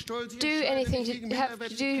want jemand to stolz, ich do entscheide anything mich gegen to have to do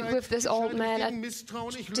Minderwertigkeit, with this ich old entscheide mich man. gegen I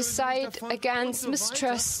Misstrauen, ich löse mich decide davon against und so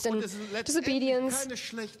weiter. mistrust Und and es sind letztendlich disobedience. keine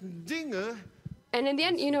schlechten Dinge. And in the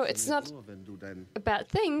end, you know, it's not Nur wenn du dein, a bad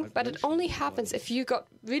thing, but it only happens if you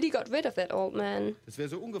really got rid of that old man. das wäre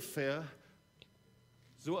so ungefähr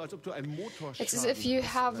so, als ob du einen Motorschaden It's as if you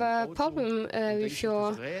hast have in deinem a Auto problem und denkst, with your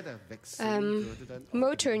dass Räder wechseln würde dein Auto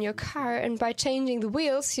motor in your car, and by changing the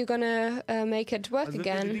wheels, you're gonna make it work Also wenn du die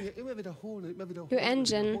again. Dinge immer wiederholen, Your und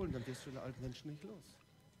engine. wiederholen, dann wirst du den alten Menschen nicht los.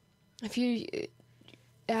 If you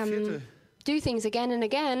Vierte, do things again and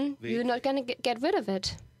again, Weg. you're not gonna get rid of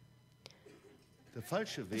it. der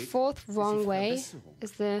falsche The Weg fourth ist die wrong way Verbesserung.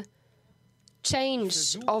 is the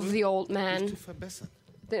change of the old Dich man. zu verbessern.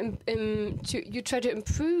 You try to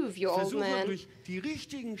improve your old Versuche man. durch die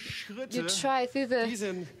richtigen Schritte You try through the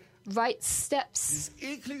diesen right steps. Dieses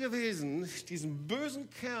eklige Wesen, diesen bösen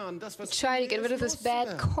Kern, das was Try to get rid of this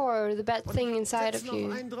bad core, the bad thing inside of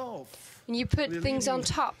you. einen drauf. And you put things on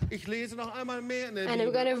top. Ich lese noch einmal mehr in der And Bibel.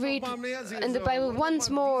 we're going to read in the Bible once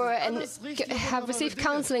more and have received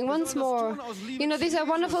counseling once more. You know, these are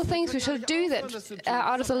wonderful things. We should do that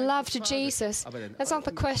out of the love to Jesus. That's not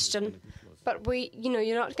the question. But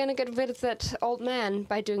you're not going to get rid of that old man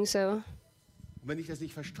by doing so. Wenn ich das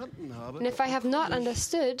nicht verstanden habe, And if I have not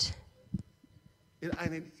understood, in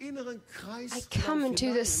einen inneren Kreis I come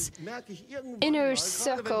into this inner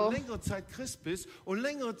circle.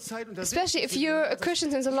 Especially if you're a Christian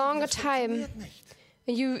since a longer time,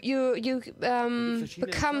 and you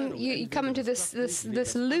come into this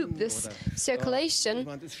loop, this circulation.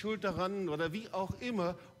 Jemand ist schuld daran oder wie auch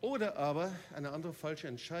immer, oder aber eine andere falsche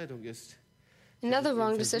Entscheidung ist. Another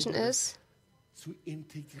wrong decision is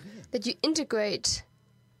that you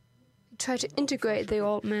try to integrate the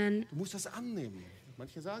old man. Du musst das annehmen.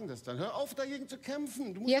 Manche sagen das dann. Hör auf, dagegen zu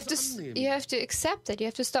kämpfen. Du You musst das annehmen. have to accept it. You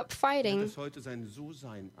have to stop Du fighting. musst heute sein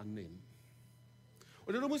So-Sein annehmen.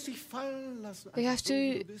 Oder du musst dich fallen lassen. You have so,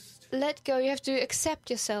 wie to du bist. let go. You have to accept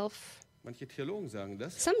yourself. Manche Theologen sagen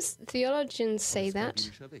das. Some theologians say Das ist kein that,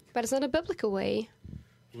 biblischer Weg. but it's not a biblical way.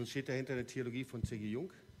 Und steht dahinter eine Theologie von C.G. Jung.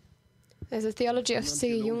 There's a theology of Andere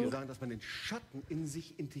C.G. Theologen, die Jung. sagen, dass man den Schatten in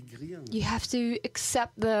sich integrieren You have to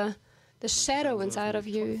accept the shadow inside of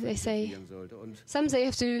you, they say. sollte. Und Some say you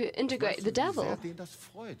have to integrate the weißt du, wie sehr devil. den das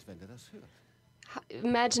freut, wenn er das hört.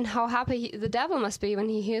 Imagine how happy the devil must be when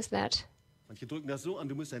he hears that. Manche drücken das so an,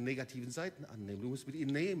 du musst deine negativen Seiten annehmen, du musst mit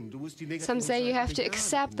ihnen nehmen, du musst die negativen Some say you Seiten have to bejahen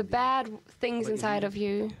accept the in dir. bad things Aber inside of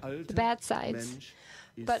you, alte the bad sides. Mensch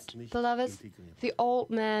ist But, nicht beloved, integriert. the old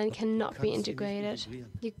man cannot be ihn nicht integrated.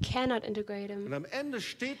 integrieren. You cannot integrate Und him. am Ende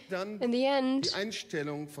steht dann In the end, die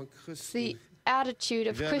Einstellung von Christen, the attitude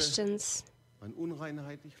of werde Christians. meine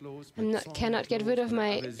Unreinheit nicht los, Cannot get rid of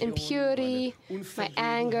my impurity, my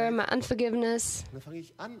anger, my unforgiveness. Und dann fange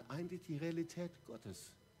ich an, eigentlich die Realität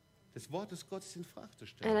Gottes, des Wortes Gottes in Frage zu And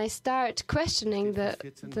stellen. I start questioning the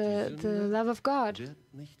love of God. Wird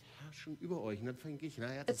nicht herrschen über euch. Und dann fange ich,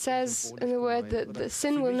 naja, It das ist says symbolisch in the word gemeint, that oder the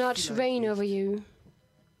sin für will mich not vielleicht reign nicht. over you.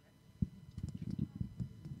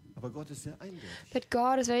 Aber Gott ist sehr eindeutig. But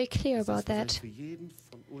God is very clear Das about heißt, that. für jeden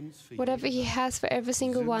von uns, für Whatever jeden He has for every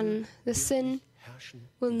single one, the sin herrschen.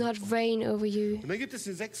 will not reign over you. Und dann gibt es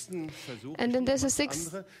den sechsten Versuch. And then there's a Ich mache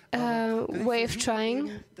sixth andere, aber way ich of versuche trying.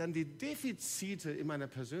 eben dann die Defizite in meiner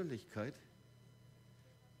Persönlichkeit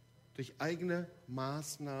durch eigene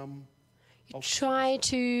Maßnahmen Try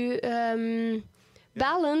to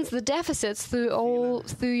balance the deficits through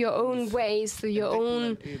your own ways, through your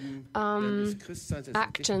own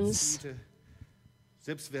actions.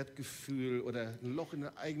 Selbstwertgefühl oder ein Loch in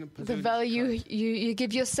der eigenen the value Persönlichkeit. you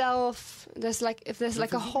give yourself. If there's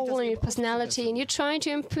like a hole in your personality, and you're trying to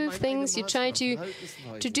improve things, you're trying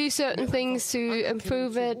to do certain things to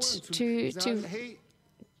improve it, to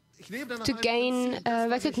gain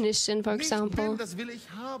recognition, for example.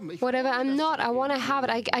 Whatever I'm not, I want to have it.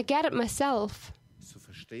 I get it myself. Zu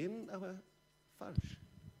verstehen, aber falsch.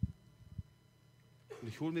 Und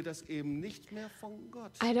ich hole mir das eben nicht mehr von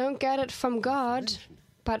Gott. I don't get it from God,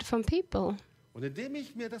 but from people. Und indem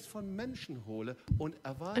ich mir das von Menschen hole und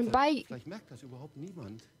erwarte, And by vielleicht merkt das überhaupt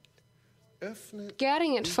niemand, öffne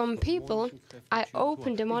getting it from people, I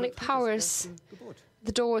open demonic powers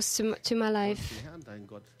the doors to my life. den Herrn, deinen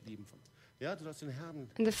Gott, lieben. Ja, du sollst den Herrn.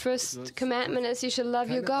 And the first commandment is you shall love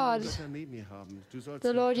your keine anderen God, Götter neben mir haben. Du sollst the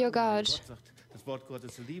den Lord your Herrn, deinen God, Gott sagt, das Wort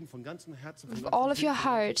Gottes lieben von ganzem Herzen, von with ganzem all of Sinn, your von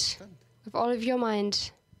ganzem heart, Verstand. with all of your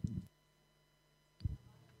mind.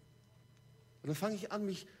 Und dann fange ich an,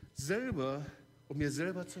 mich selber, um mir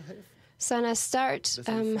selber zu helfen. So when I start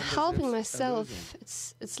helping myself,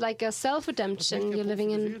 it's like a self-redemption you're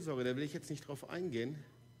living in. Seelsorge, da will ich jetzt nicht drauf eingehen,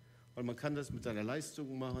 weil man kann das mit seiner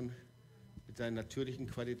Leistung machen, mit seinen natürlichen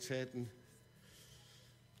Qualitäten.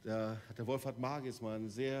 Da hat der Wolfhard Magis mal ein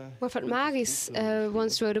sehr Wolfhard Magis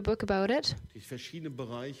once wrote a book about it, durch verschiedene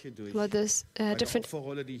Bereiche, durch about this meine different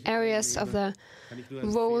Opferrolle, die ich areas of einnehme, the kann ich nur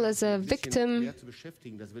role empfehlen, as a ein bisschen victim. mehr zu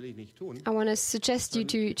beschäftigen. Das will ich nicht tun. I want to suggest you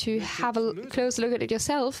to have a close look at it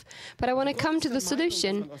yourself, but I want to come to the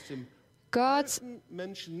solution. Aus dem God's alten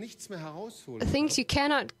Menschen nichts mehr herausholen thinks you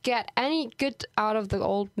cannot get any good out of the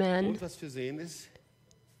old man. Und was wir sehen ist,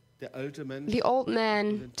 der alte Mensch, The old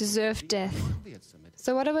man deserved death. was machen wir jetzt damit?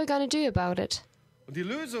 So what are we going to do about it? Und die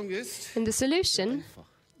Lösung ist And the solution einfach.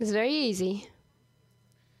 is very easy.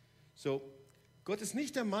 So, Gott ist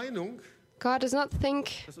nicht der Meinung, God does not think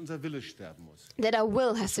dass unser Wille sterben muss. that our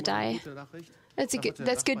will has to Eine die. gute Nachricht.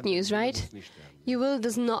 That's good news, right? Muss nicht sterben. Your will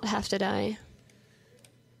does not have to die.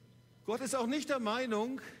 Gott ist auch nicht der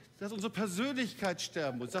Meinung, dass unsere Persönlichkeit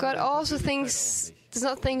sterben muss. God also does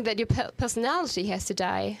not think that your personality has to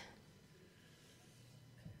die.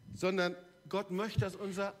 Sondern Gott möchte, dass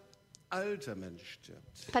unser alter Mensch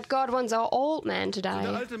stirbt. But God wants our old man to Der die.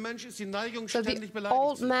 alte Mensch ist die Neigung, So ständig the beleidigt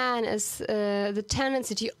old zu sein. man is the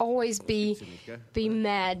tendency to always be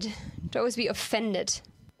mad, to always be offended,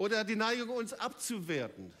 Oder die Neigung, uns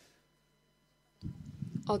abzuwerten.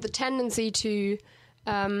 or the tendency to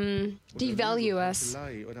devalue us,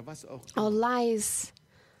 Oder was auch or immer. lies.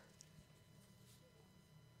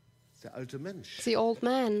 Der alte Mensch. It's the old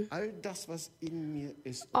man. All das, was in mir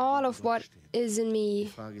ist, und All in of Gott what steht. is in me Die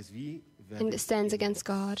Frage ist, wie werde and ich stands against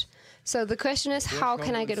God. So the question is, how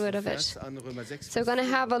can I get rid of it? Römer 6, So we're going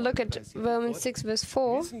to have a look at Romans 6, verse 4.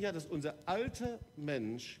 Wir wissen ja, dass unser alter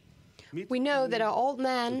Mensch mit We know that our old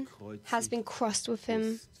man gekreuzigt has been crossed with him,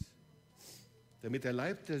 ist, damit der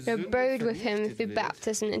Leib der they're Sünde buried with him vernichtet through wird,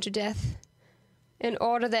 baptism into death, in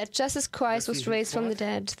order that just as Christ was raised from the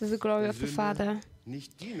dead through the glory of the Father,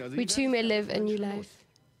 nicht dienen. Also we wie too werde may ich live das a new los? life.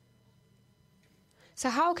 So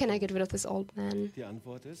how can I get rid of this old man? Die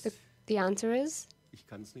Antwort ist, The answer is, ich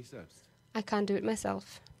kann es nicht selbst. I can't do it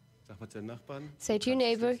myself. Sag mal zu deinen Nachbarn. Say to your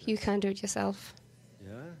neighbor, you can't do it yourself.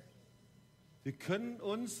 Ja? Wir können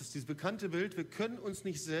uns, das ist dieses bekannte Bild, wir können uns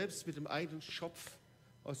nicht selbst mit dem eigenen Schopf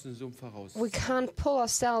aus dem Sumpf heraus. We can't pull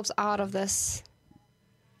ourselves out of this.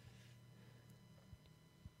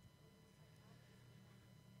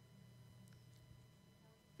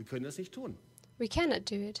 Wir können das nicht tun. We cannot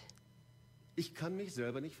do it. Ich kann mich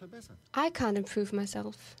selber nicht verbessern. I can't improve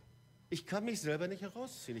myself. Ich kann mich selber nicht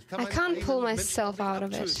herausziehen. Ich kann I meinen can't eigenen pull Menschen myself nicht out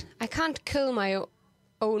of it. abtöten. I can't kill my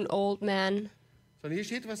own old man. Sondern hier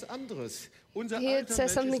steht was anderes. Unser Here it alter says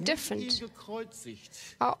Mensch something ist different. mit ihm gekreuzigt.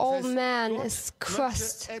 Our Das old heißt, man Gott is möchte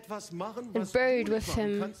crossed etwas machen, and was buried du nicht with machen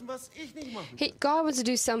him. kannst und was ich nicht machen He, kann. God wants to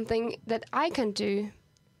do something that I can do,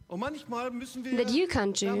 Und manchmal müssen wir that you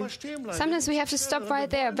can't da do. mal stehen bleiben. Sometimes we have to stop right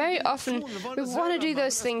there. Very often, we want to do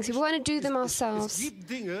those things. We want to do them Es ourselves. gibt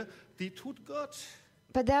Dinge, die tut Gott.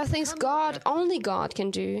 But there are things only God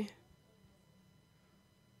can do.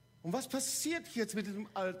 Und was passiert jetzt mit diesem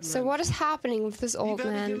alten So Menschen? what is happening with this old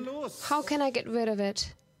werde ich ihn man? los? How can I get rid of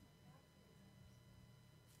it?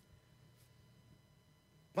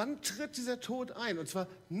 Wann tritt dieser Tod ein? Und zwar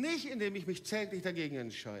nicht, indem ich mich täglich dagegen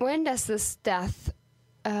entscheide. When does this death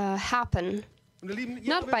happen? Und ihr Lieben,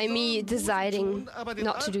 Not wir by sollen me Buße deciding tun, aber den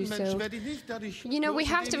not to alten do Menschen so. werde ich nicht dadurch You know, we los,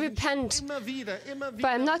 have to indem ich repent. immer wieder, But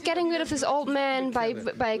I'm not getting rid of this old man by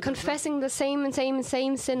bekenne. confessing the same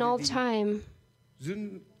sin all the time.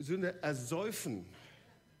 Sünde ersäufen.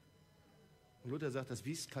 Und Luther sagt, das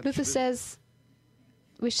Biest kann Luther schwimmen. says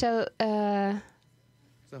we shall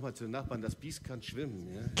Sag mal zu den Nachbarn, das Biest kann schwimmen.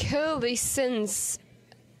 Ja? kill these sins.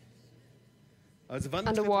 Also wann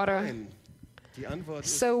Underwater. tritt er ein? Die Antwort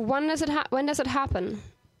ist, So when does it happen?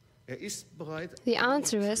 er ist bereit, The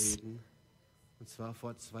answer is, einzutreten, und zwar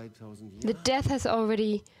vor 2000 the Jahren. death has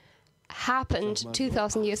already happened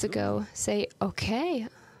 2,000 years ago. Say, okay.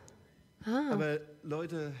 Aber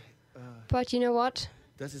Leute, But you know what?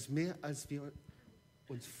 das ist mehr, als wir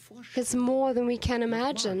uns vorstellen. It's more than we can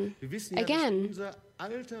imagine. Wir wissen ja, Again, dass unser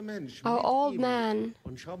alter Mensch our mit old ihm, man,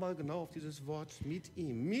 und schau mal genau auf dieses Wort, mit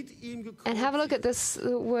ihm gekreuzigt. and have a look at this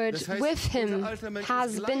word, Das heißt, with him, unser alter Mensch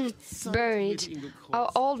has ist been gleichzeitig buried. mit ihm gekreuzigt. Our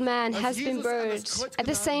old man Als has been Jesus an das buried Kreuz at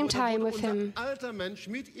the same genagelt time wurde, with wurde him. unser alter Mensch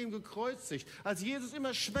mit ihm gekreuzigt. Als Jesus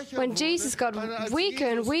immer schwächer When wurde, Jesus got als weaker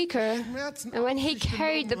and Jesus weaker, Schmerzen and when auf he sich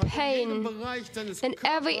carried the genommen hat, in jedem pain Bereich seines in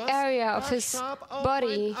every Körpers, area of da his starb auch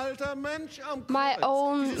body, mein alter Mensch am my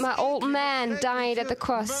Kreuz. Dieses old eklige, man died at the schreckliche,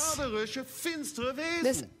 cross. mörderische, finstere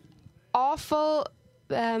This Wesen. awful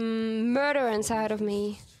murder inside of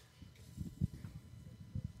me.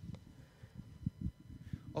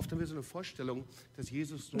 Oft haben wir so eine Vorstellung, dass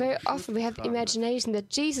Jesus nur Very die Schuld often we have the getragen hat. imagination that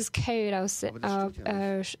Jesus carried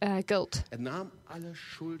our guilt. Er nahm alle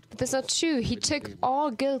Schuld But that's auf not true. He sich took Leben.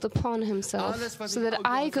 all guilt upon himself Alles, was so im that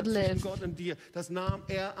Konflikt I could zwischen live. Gott und dir, das nahm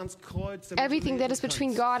er ans Kreuz, damit du Everything that leben is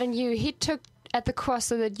between kannst. God and you, he took at the cross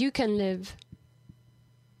so that you can live.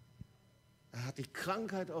 Er hat die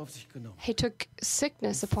Krankheit auf sich genommen. He took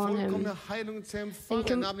sickness upon him. Vollkommene Heilung zu empfangen. And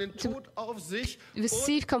Er nahm den Tod auf sich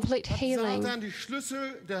Receive complete und hat healing. Satan die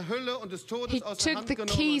Schlüssel der Hölle und des Todes He aus der took Hand the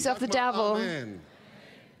genommen. keys Und of the sag mal devil. Amen.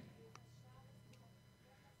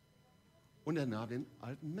 Und er nahm den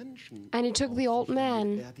alten Menschen And he took the auf old sich, damit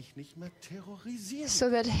man er dich nicht mehr terrorisieren. so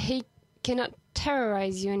that he cannot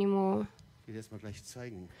terrorize you anymore. Ich will dir das mal gleich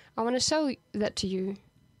zeigen. I want to show that to you.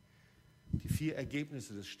 Die 4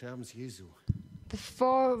 Ergebnisse des Sterbens Jesu. The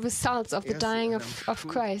 4 results of the Erstens, dying er nahm of Schuld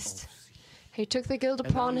Christ. auf sich. He took the guilt Er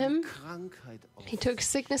upon nahm him. die Krankheit auf He sich. took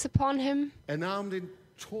sickness upon him. Er nahm den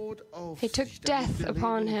He took death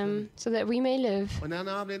upon him so that we may live.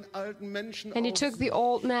 And he took the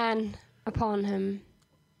old man upon him.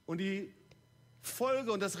 And the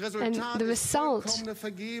result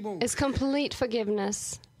is complete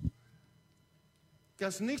forgiveness.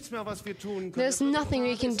 There's nothing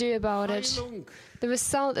we can do about it. The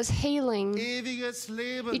result is healing,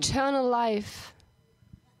 eternal life.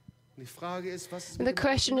 And the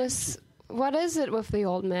question is, what is it with the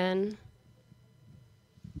old man?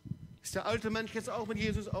 Ist der alte Mensch jetzt auch mit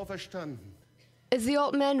Jesus auferstanden? Is the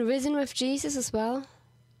old man risen with Jesus as well?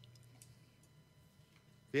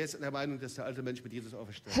 Wer ist der Meinung, dass der alte Mensch mit Jesus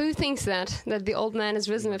auferstanden ist? Who thinks that the old man is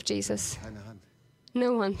risen with Jesus? Keine Hand.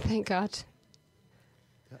 No one, thank God.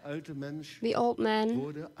 Der alte Mensch The old man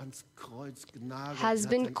wurde ans Kreuz genagelt, has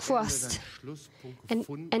been hat crossed seinen Schlusspunkt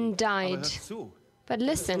gefunden. and died. Aber hört zu, But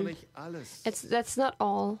das ist noch listen, nicht alles. that's not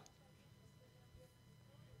all.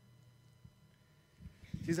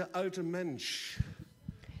 Dieser alte Mensch,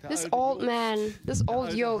 der This alte old Jobst, man, this der old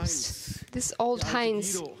alte Jobst, Heinz, this old der alte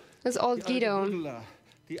Heinz, Guido, this old die alte Guido, Gudula,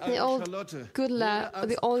 die the alte old Charlotte, Gudula, wurde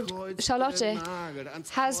ans the old Kreuz Charlotte genagelt,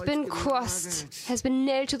 ans has Kreuz been genagelt. crossed, has been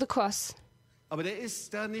nailed to the cross. Aber der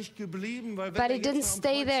ist da nicht geblieben, weil wenn But er he jetzt didn't noch am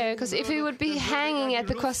stay Kreuz there, hängen because if he would be würde, dann würde hanging er at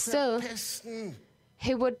die the cross Luft still, verpesten.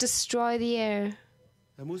 he would destroy the air.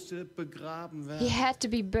 Er musste begraben He werden. had to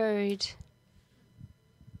be buried.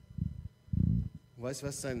 Weißt du,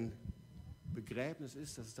 was sein Begräbnis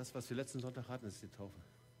ist? Das ist das, was wir letzten Sonntag hatten, das ist die Taufe.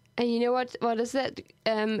 And you know what is that?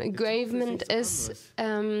 Gravement nichts is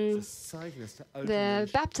anderes. Das Zeichen, dass der alte the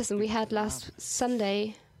Mensch baptism we had last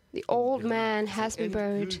Sunday. The old man has been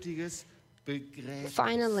buried. endgültiges Begräbnis.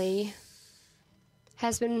 Finally,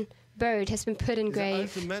 has been buried, has been put in Dieser grave.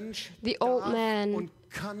 alte Mensch The old darf man und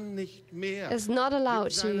kann nicht mehr is not allowed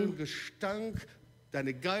mit seinem to Gestank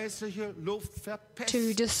deine geistliche Luft to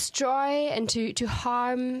verpesten. destroy and to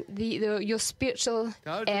harm your spiritual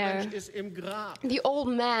Der alte air. Mensch ist im Grab. The old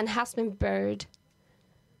man has been buried.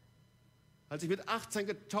 Als ich mit 18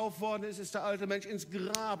 getauft worden ist der alte Mensch ins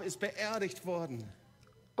Grab, ist beerdigt worden.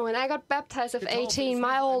 When I got baptized at Die Taufe 18, ist my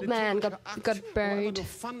nicht old ein man liturgischer got Akt, wo wir buried. nur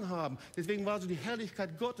Fun haben. Deswegen war so die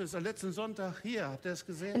Herrlichkeit Gottes am letzten Sonntag hier. Habt ihr das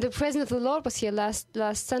gesehen? And the presence of the Lord was here last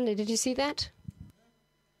Sunday. Did you see that?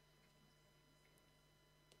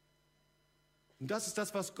 Und das ist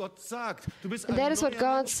das, was Gott sagt. Du bist And ein that is what neuer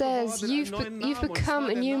God Mensch says. geworden, einen neuen You've Namen. Und become zwar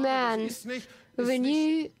a der new Name, man das ist nicht with a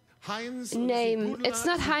new Heinz und name. Gudula, It's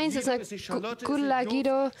not Heinz, it's Guido, not ist nicht Charlotte, Gudula, ist nicht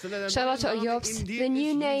Guido, Jobst, sondern der Charlotte or neue Name Jobst. in dir The new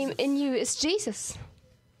ist name Jesus. in you is Jesus.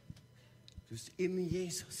 Du bist in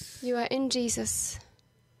Jesus. You are in Jesus.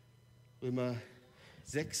 Römer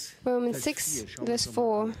 6, Romans Vers 6, 4. Schauen wir verse uns doch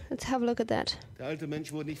mal 4. Let's have a look at that. Der alte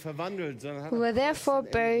Mensch wurde nicht verwandelt, sondern hat We were am Kreuz therefore ein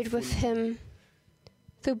Ende buried with gefunden. him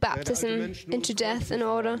through baptism into death, in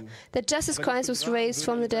order that just as Christ was raised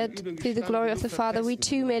from the dead through the glory of the Father, we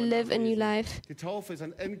too may live a new life. Die Taufe ist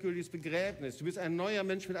ein endgültiges Begräbnis. Du bist ein neuer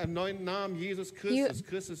Mensch mit einem neuen Namen, Jesus Christus.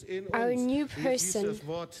 Christus in uns. are a new Und jetzt person. das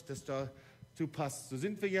Wort, das dazu passt. So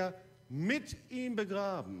sind wir ja mit ihm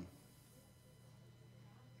begraben.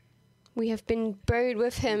 We have been buried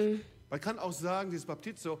with him. Man kann auch sagen, dieses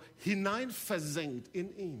Baptizo, hineinversenkt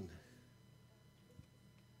in ihn.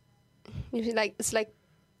 It's like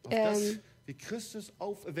Auf das, wie Christus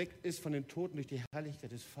auferweckt ist von den Toten durch die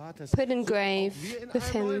Herrlichkeit des Vaters, put in so grave auch wir in with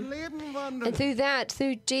einem him. neuen Leben wandeln. And through that,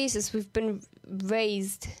 through Jesus, we've been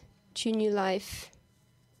raised to new life.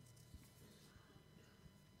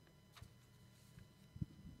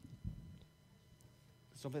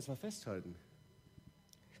 Das sollen wir erstmal festhalten.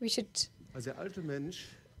 We should Also der alte Mensch,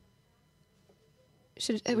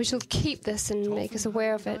 we should keep this and make us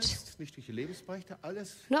aware of it. Geist, nicht durch die Lebensbeichte,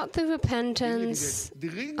 alles Not through repentance Dinge, die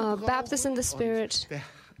wir dringend or brauchen baptism in the und Spirit. der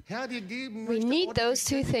Herr dir geben We möchte, need ordentlich those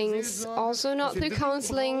two ständige things. Seelsorge, Also not dass wir through dringend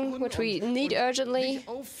counseling, brauchen which we und need urgently, nicht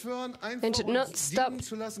aufhören, einfach and to not uns stop dienen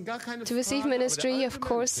zu lassen, gar keine to receive Frage, aber der ministry, alte of Mensch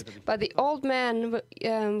course. wird But the old man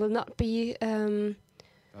will not be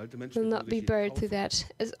Der alte Mensch will wird not durch be die buried Taufe through that.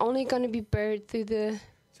 It's only going to be buried through the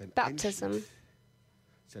sein baptism. Einschnitt,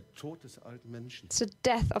 der Tod des alten Menschen. It's the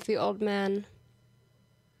death of the old man.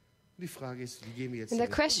 Die Frage ist, wie gehen wir jetzt And the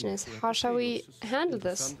damit question um? is, Ja, how shall okay, we das ist handle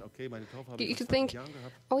this? interessant. Okay, meine Taufe habe You ich could vor 20 think, Jahren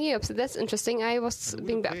gehabt. oh yeah, so that's interesting. I was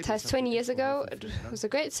being baptized 20 years ago. It was a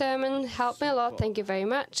great sermon. Helped me a lot. Thank you very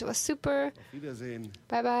much. It was super. Auf Wiedersehen.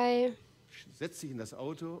 Bye bye. Setzt sich in das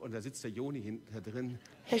Auto und da sitzt der Joni hinten drin.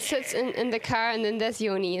 And sits in the car, and then there's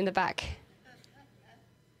Yoni in the back.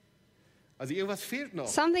 Also irgendwas fehlt noch.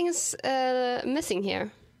 Something is missing here.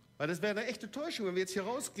 Weil das wäre eine echte Täuschung, wenn wir jetzt hier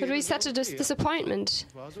rausgehen. But we und such a sagen, okay, disappointment.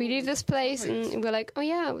 We leave this place and we're like, oh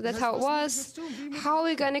yeah, that's how it was. How are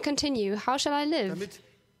we going to continue? How shall I live? damit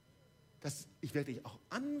dass ich wirklich auch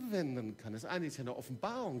anwenden kann. Das eine ist ja eine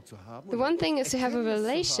Offenbarung zu haben. The one thing is to have a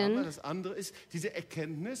revelation. Das andere ist diese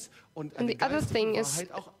Erkenntnis und And the other thing is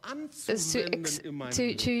auch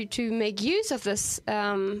to make use of this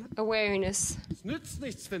awareness. Es nützt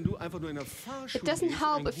nichts, wenn du einfach nur in der Fahrschule It doesn't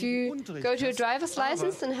help if you go to a driver's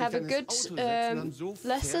license and have a good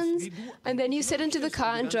lessons, and then you sit into the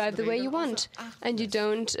car and drive the way you want, and you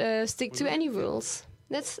don't stick to any rules.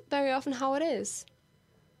 That's very often how it is.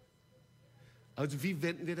 Also wie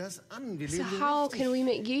wenden wir das an? So how can we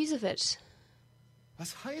make use of it?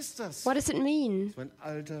 Was heißt das? What does it mean? Ein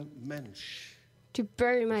alter Mensch. To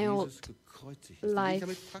bury my old life,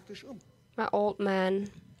 my old man.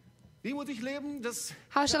 Wie muss ich leben?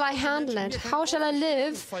 How shall I handle it? How shall I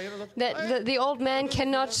live that the old man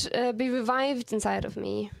cannot be revived inside of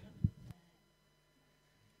me?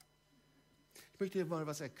 Ich möchte dir mal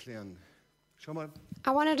was erklären. Schau mal. I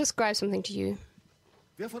want to describe something to you.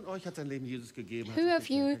 Wer von euch hat sein Leben Jesus gegeben? Who of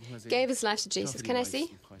you gave his life to Jesus? Can I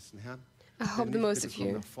see? I hope the most of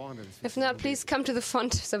you. If not, please come to the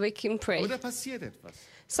front so we can pray. Aber da passiert etwas.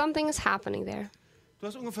 Something is happening there. Du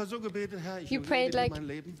hast ungefähr so gebetet, Herr, ich You prayed like, mein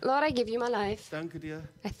Leben. Lord, I give you my life. Danke dir,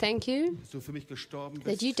 I thank you dass du für mich gestorben bist.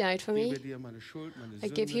 that you died for me. Gebe dir meine Schuld, meine I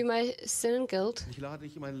give you Sünde. my sin and guilt. Ich lade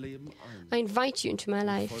dich in mein Leben ein. I invite you into my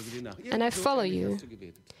life, Folge dir nach. and I Irgendwo follow ähnlich you. hast du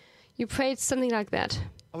gebetet. You prayed something like that.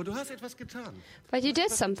 Aber du hast etwas getan. But you Du hast did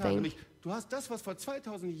etwas getan, something. nämlich, du hast das, was vor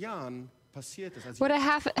 2000 Jahren passiert ist, als What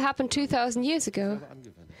happened 2,000 years ago, selber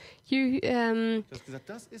angewendet. you Du hast gesagt,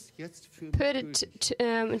 das ist jetzt für mich put gültig. it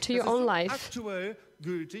into your Das ist own so life. aktuell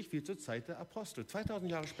gültig wie zur Zeit der Apostel. 2000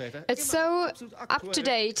 Jahre später. It's immer so absolut up aktuell. to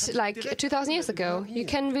date, Kannst du like direkt 2,000 years anwenden. ago. You Hier.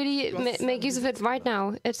 can really make use of it right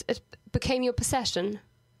now. It became your possession.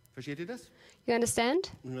 Versteht ihr das? You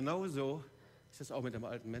understand? Und genau so ist es auch mit dem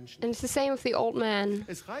alten Menschen. And it's the same with the old man.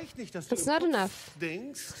 Es reicht nicht, dass du It's im not Kopf enough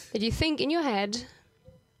denkst that you think in your head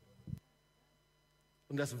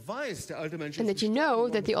und das weiß, der alte Mensch and ist that you know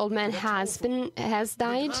gestorben that the old man mit der has Taufe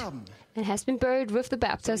died begraben. and has been buried with the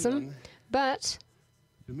baptism. But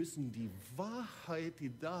Wir müssen die Wahrheit,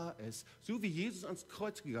 die da ist, so wie Jesus ans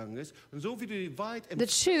Kreuz gegangen ist und so wie du die Wahrheit the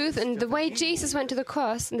truth and the way Vergebung, Jesus went to the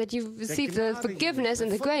cross and that you receive the forgiveness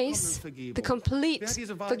and the grace, the complete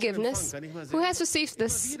forgiveness. Who has received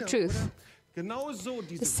this truth? Genau so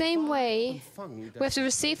The same way we have to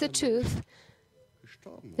receive the truth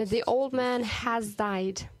that the old man has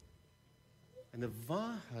died. Eine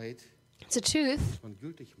Wahrheit It's a truth, muss man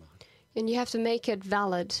gültig machen. and you have to make it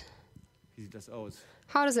valid. Wie sieht das aus?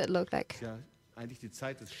 How does it look like? Ja, eigentlich die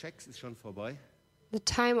Zeit des Schecks ist schon vorbei. The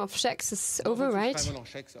time of checks is over, Schreiben right? wir noch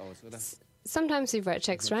Schecks aus, oder? Sometimes we write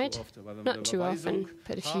checks, Nicht right? zu oft, aber wenn wir Not too Überweisung often,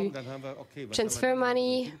 but if haben, you dann haben wir, okay, was transfer haben wir denn?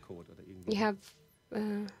 money, Einen PIN-Code oder irgendwie. you have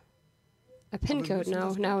a PIN code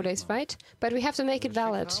nowadays, right? But we have to make it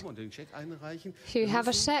valid. Check haben und den Check einreichen. If you Wir have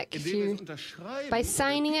a müssen, check, indem wir es unterschreiben by oder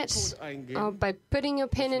signing den it PIN-Code eingeben, or by putting your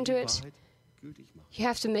PIN into die it, Wahrheit gültig machen. you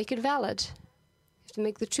have to make it valid. You have to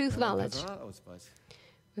make the truth valid Personalausweis.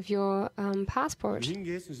 with your Wenn du passport.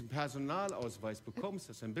 hingehst und diesen Personalausweis bekommst,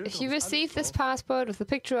 das ist ein Bild If drauf, you ist alles receive this drauf. passport with a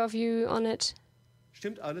picture of you on it,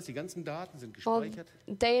 Stimmt alles, die ganzen Daten sind all gespeichert.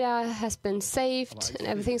 data has been saved and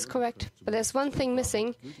everything's correct. But there's one thing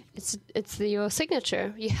missing. It's your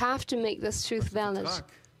signature. You have to make this truth valid. Vertrag.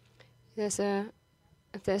 There's a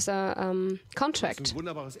Du hast contract. ein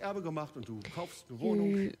wunderbares Erbe gemacht und du kaufst eine Wohnung.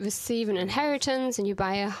 You receive an inheritance and you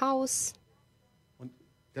buy a house. Und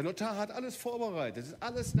der Notar hat alles vorbereitet, es ist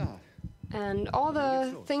alles da. And all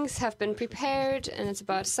the things have been prepared, and it's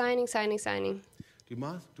about signing, signing, signing.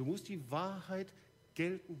 Du musst die Wahrheit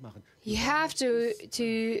geltend machen. You have to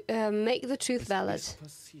make the truth valid. Es ist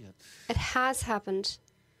passiert. It has happened.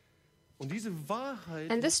 Und diese Wahrheit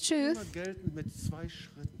And this ist truth- immer geltend mit 2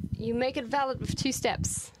 Schritten. You make it valid with 2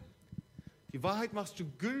 steps. Die Wahrheit machst du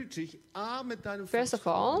gültig, A, mit deinem First of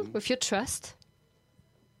all, Vertrauen. with your trust.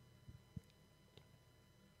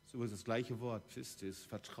 So ist das gleiche Wort, Pistis,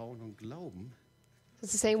 Vertrauen und Glauben.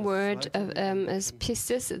 It's the same word as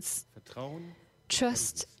pistis. It's Vertrauen,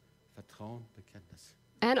 trust. Vertrauen, Bekenntnis.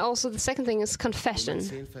 And also the second thing is Römer confession.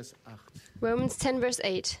 10, Vers 8. Romans 10, verse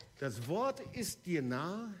 8. Das Wort ist dir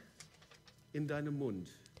nah in deinem Mund.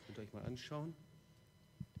 Könnt ihr euch mal anschauen.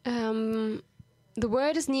 The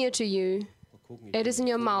word is near to you. Mal gucken, It is in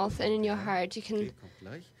your mouth and in your heart. You Okay, can. kommt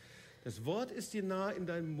gleich. Das Wort ist dir nah in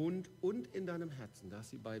deinem Mund und in deinem Herzen. Das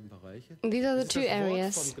sind die beiden Bereiche. These are the Das ist two das Wort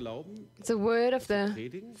areas. vom Glauben, It's the word of the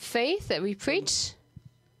Predigen. faith that we preach.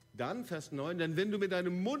 Dann Vers 9, denn wenn du mit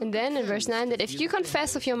deinem Mund And then in verse 9, that if you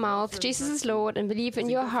confess with your mouth Jesus is Lord and believe in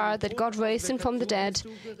your heart that God raised him from the dead,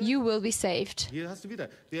 you will be saved. Hier hast du wieder,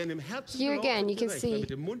 wer in dem Herzen Here glaubt, again, wird you can gerecht, see wer mit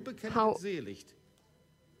dem Mund bekennt, how- wird selig.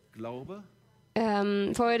 Glaube.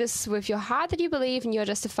 For it is with your heart that you believe and you are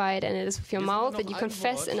justified, and it is with your mouth that you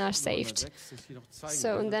confess and are saved.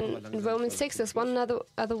 So, and then in Romans 6, there's one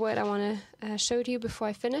other word I want to show to you before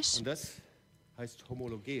I finish. Und das heißt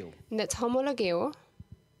homologeo. And that's homologeo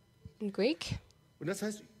in Greek. Und das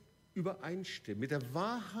heißt übereinstimmen, mit der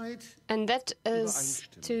Wahrheit. And that is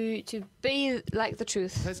to be like the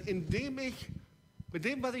truth. Das heißt, indem ich mit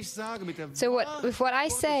dem, was ich sage, mit der So Wahrheit with what I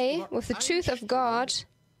say, with the truth of God,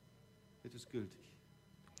 wird es gültig.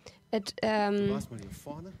 it Du warst mal hier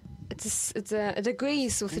vorne. it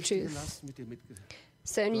agrees with the truth. Gelassen mit dir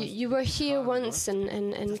So and you were here once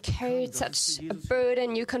and carried such a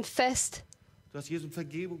burden. You confessed. Du hast Jesus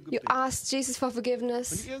Vergebung You gebeten. asked Jesus for Und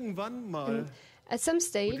forgiveness. irgendwann mal At some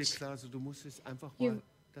wurde dir stage, klar, so, du musst jetzt einfach you- mal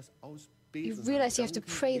das you ausbeten. realize you have to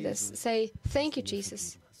Danke, pray this. Jesus, Say, "Thank you, dass du mir Jesus,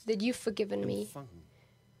 vergeben hast." that you've forgiven me." Empfangen.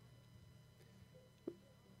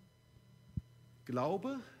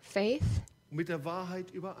 Glaube Faith und mit der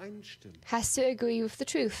Wahrheit übereinstimmen. has to agree with the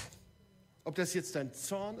truth. Ob das jetzt dein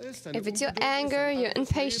Zorn ist, deine If it's your Ungeduld ist, anger, dein your altes Leben,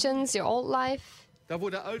 impatience, your old life, da wo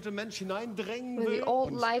der alte Mensch hineindrängen when will the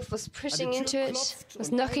old und life was pushing an die into Tür it, klopft was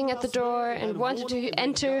und knocking at the einlassen will door in deine and wanted Wohnung, to in deinen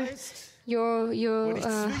enter Geist, your wo dich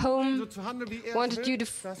zwingen will, home, so zu handeln, wie er wanted will, you da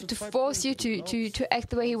hast du to zwei force you Punkte. Du glaubst to act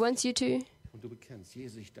the way he wants you to. und du bekennst,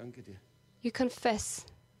 Jesus, ich danke dir, You confess.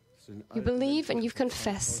 dass du den You alten believe Menschen and you vor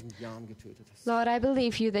confess. 2000 Jahren getötet hast. Lord, I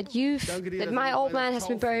believe you that that my old man has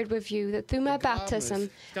been buried with you, that through my baptism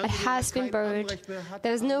it has been buried.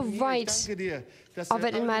 There is no right of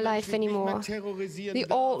it in my life anymore. The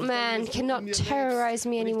old man cannot terrorize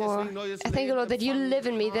me anymore. I thank you, Lord, that you live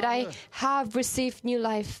in me, that I have received new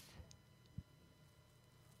life.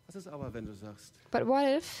 Was ist aber, wenn du sagst, But what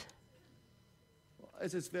if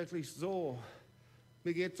es ist wirklich so,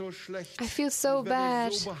 mir geht so schlecht, I feel so ich werde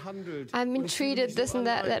bad, so behandelt, I'm been und ich fühle treated mich this so and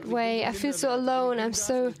allein, that und ich way, bin I feel so minderwertig, alone, ich bin I'm das,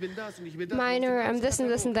 so und ich bin das, und ich bin das, minor, und ich bin I'm this and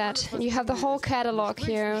this and that. alles, was And you have the in whole mir ist. catalog Du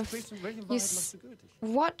here. sprichst, welche You Wahrheit s- machst du gültig?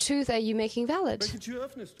 What truth are you making valid? Welche Tür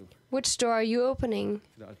öffnest du? Which door are you opening?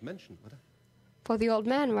 Für den alten Menschen, oder? For the old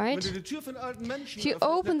man, Wenn right? du die Tür für den alten Menschen If you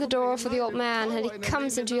öffnest, open the dann kommt door er for the hinein old mit man and Power he in dein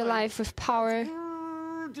comes Leben into your hinein. life with power,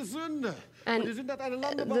 Die Sünde. And Und die Sünde hat eine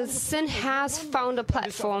lange the Bahn sin gefunden. has found a Dann bist du auf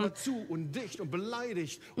platform. einmal zu und dicht und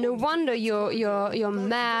beleidigt. No und wonder you're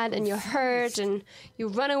mad and you're hurt and you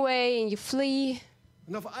run away and you flee.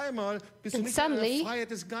 Und auf einmal bist du And nicht mehr in suddenly, der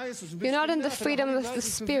Freiheit des Geistes. Und you're not bist in the genervt, freedom der of the Heilige Geist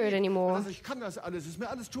ist Spirit bewegt. anymore. Also ich kann das alles, es ist mir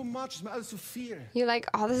alles too much, es ist mir alles zu viel. You're like,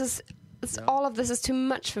 oh, all of this is too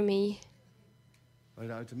much for me. Weil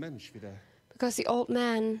der alte Mensch wieder Because the old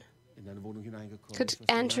man in deine Wohnung hineingekommen could ist. Was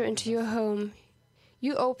du enter into your home.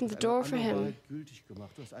 You opened the hast eine door for andere him. Wahrheit gültig gemacht.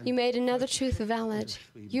 Du hast eine You made another falsche truth Schrift valid.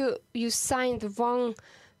 niedergeschrieben. You signed the wrong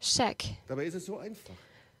check. Dabei ist es so einfach.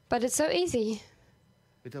 But it's so easy.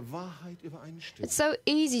 Mit der Wahrheit übereinstimmen. It's so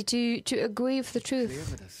easy to agree with the truth.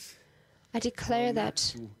 Lehre das. I declare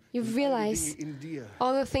that. You realize in dir.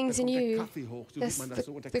 all the things Da in kommt der you. Kaffee hoch, so There's wie man das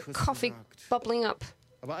so unter the Christen coffee sagt. bubbling up.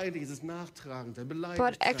 Aber eigentlich ist es nachtragend, ein beleidigt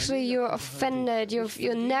But sein, actually, you're negative offended. Haltung.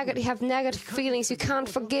 You're negative. You have negative feelings. You can't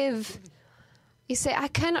forgive. You say, I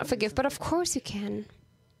cannot forgive, but of course you can.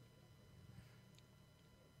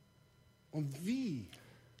 Und wie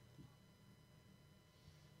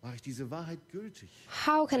mache ich diese Wahrheit gültig?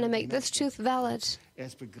 How can I make this truth valid? Er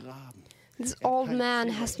ist begraben. This Er hat old keinen man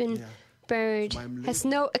Zugang has been mehr buried, zu meinem has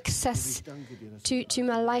Leben. no Jesus, access ich danke dir, dass du to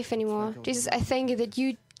my life anymore. Jesus, I thank you that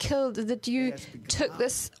you took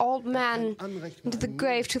this old man into the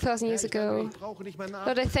grave 2,000 years ago.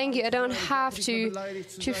 Lord, I thank you. I don't have to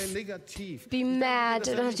be mad.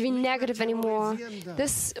 I don't have to be negative anymore.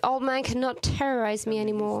 This old man cannot terrorize me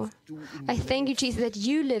anymore. I thank you, Jesus, that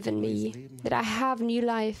you live in me, that I have new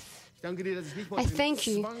life. I thank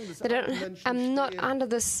you that I'm not under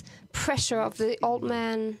this pressure of the old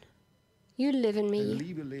man. You live in me.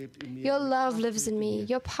 Your love lives in me.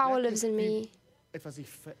 Your power lives in me.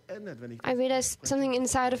 I realize something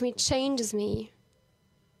inside of me changes me.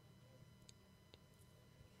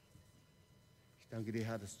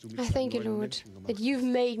 I thank you, Lord, that you've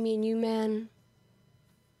made me a new man.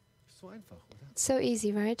 It's so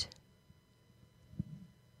easy, right?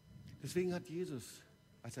 Deswegen hat Jesus,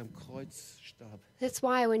 als er am Kreuz starb, That's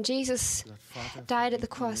why when Jesus died at the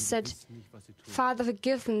cross, said, Father,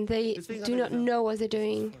 forgive them. They do not know what they're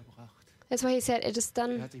doing. That's why he said, it is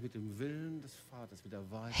done.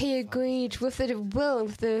 He agreed with the will,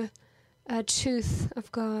 with the truth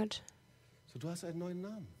of God. So, du hast einen neuen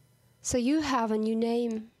Namen. So you have a new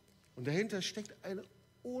name. Und dahinter steckt eine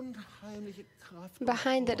unheimliche Kraft.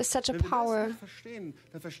 Behind that is such a Wenn wir das power. nicht verstehen,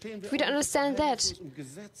 dann verstehen wir We don't auch nicht, understand dass es that. um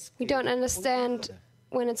Gesetz We geht don't und understand Gnade.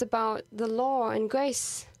 when it's about the law and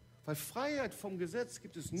grace. Weil Freiheit vom Gesetz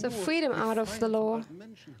gibt es nur So freedom out of the Freiheit vom law, alten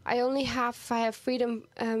Menschen. I have freedom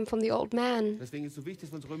from the old man. Deswegen ist es so wichtig,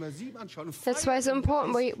 dass wir uns Römer 7 anschauen. Und That's why it's so Freiheit im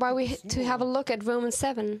important Geist why we gibt es to nur, have a look at Romans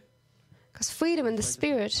 7. Because freedom in the weil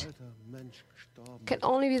ein spirit alter Mensch gestorben can ist.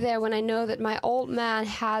 only be there when I know that my old man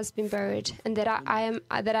has been buried and that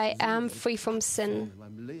I am free from sin. In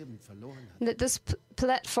meinem Leben verloren hat. And that this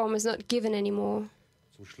platform is not given anymore.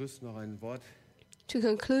 Zum Schluss noch ein Wort. To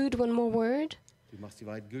conclude, one more word. Du machst die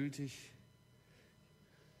Wahrheit gültig.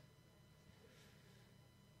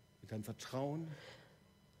 Mit deinem Vertrauen.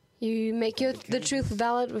 You make the truth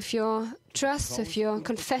valid with your trust, with your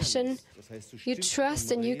confession. Das heißt, du You stimmst trust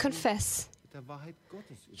beim and you Reden confess. mit der Wahrheit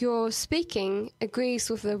Gottes überein. Your speaking agrees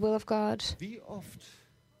with the will of God. Wie oft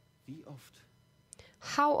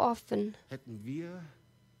How often hätten wir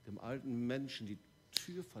dem alten Menschen die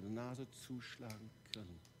Tür vor der Nase zuschlagen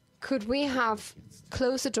können? could we have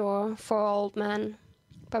closed the door for our old man?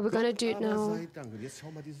 But we're going to do it Aber now. sei Dank. Und jetzt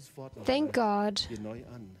schau mal dieses Wort noch Thank mal God. hier neu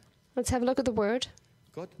an. Let's have a look at the word.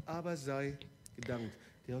 Gott aber sei gedankt,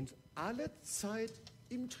 der uns alle Zeit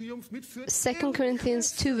im Triumph mitführt. 2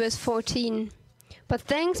 Corinthians 2 verse 14. But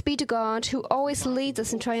thanks be to God who always leads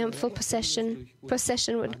us in triumphal procession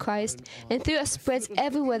with Christ, and through us spreads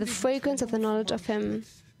everywhere the fragrance of the knowledge of Him.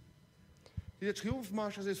 Dieser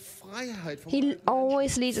Triumphmarsch, das ist Freiheit vom He alten Menschen.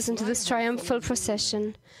 always leads us into this Freiheit triumphal von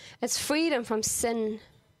procession. It's freedom from sin,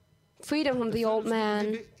 freedom from the old man.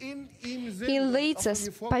 Wenn wir in ihm sind, He und leads auch us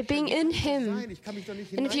wenn wir by being in vorstellen, Him. sein, ich kann mich doch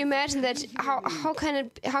nicht And if you imagine that,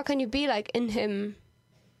 hineinversetzen, how can you be like in Him?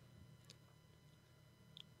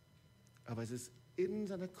 aber es ist in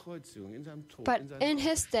seiner Kreuzigung, in seinem Tod, But in seinem in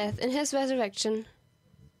His death, in His resurrection,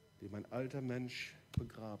 dem ein alter Mensch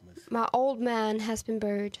begraben ist, my old man has been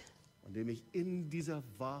buried. und dem ich in dieser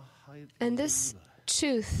Wahrheit And this lebe.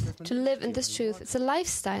 truth, to live in this truth, it's a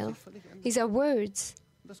lifestyle. These are words,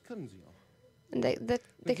 Und das können sie auch. and they Und can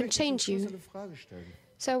ich möchte change zum Schluss you. eine Frage stellen.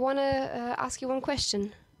 So I want to ask you one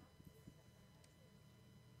question.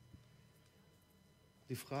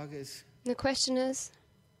 Die Frage ist The question es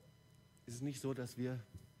nicht so, dass wir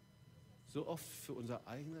so oft für unser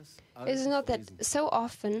eigenes is it altes not that Wesen so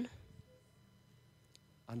often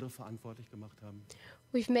andere verantwortlich gemacht haben?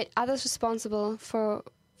 we've made others responsible for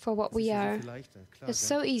what Das ist we ja so are? viel leichter, klar. It's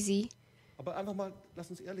gell? so easy. Aber einfach mal, lass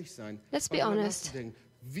uns ehrlich sein. Let's be Mal drüber honest. nachzudenken.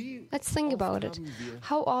 Wie Let's think oft about it. haben wir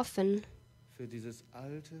How often für dieses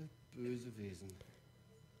alte, böse Wesen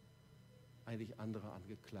eigentlich andere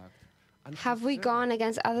angeklagt? Anstatt have we selber gone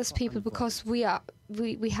against others people because we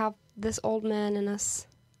have this old man in us?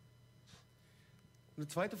 Eine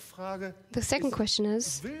zweite Frage. The second ist, question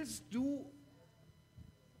is, willst du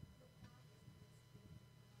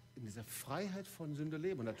in dieser Freiheit von Sünde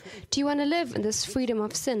leben? Und natürlich, do you want to live in this freedom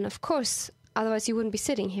of sin? Of course, otherwise you wouldn't be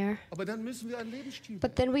sitting here. aber dann müssen wir einen Lebensstil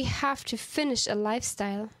But then we have to finish a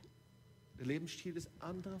lifestyle. Der Lebensstil ist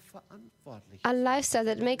andere verantwortlich. A lifestyle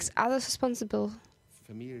that makes others responsible.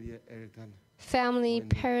 Familie, Eltern, Family,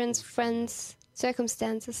 parents, friends,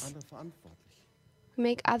 circumstances. andere verantwortlich. We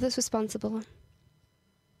make others responsible.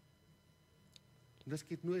 Und das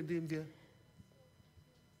geht nur, indem wir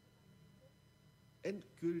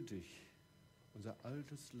endgültig unser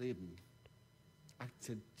altes Leben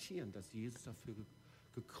akzeptieren, dass Jesus dafür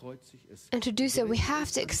gekreuzigt ist. And to do so, we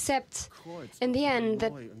have to accept in the end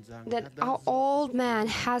that our old man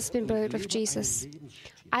has been buried with Jesus.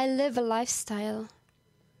 I live a lifestyle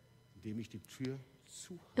indem ich die Tür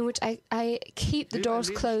zu in which I keep the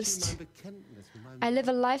doors closed. I live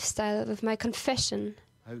a lifestyle with my confession,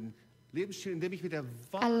 Ein Lebensstil, in dem ich mit der a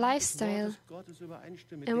Wahrheit lifestyle des Wortes Gottes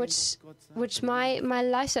übereinstimme, mit in dem, was which Gott sagt. which my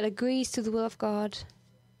lifestyle agrees to the will of God.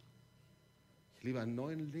 Ich lebe einen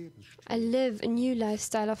neuen Lebensstil. I live a new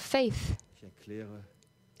lifestyle of faith. Ich erkläre,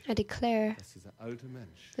 I declare dass dieser alte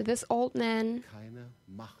Mensch that this old man keine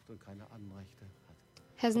Macht und keine Anrechte hat.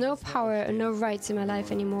 has no power and no rights in my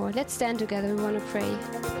life anymore. Let's stand together. We want to pray.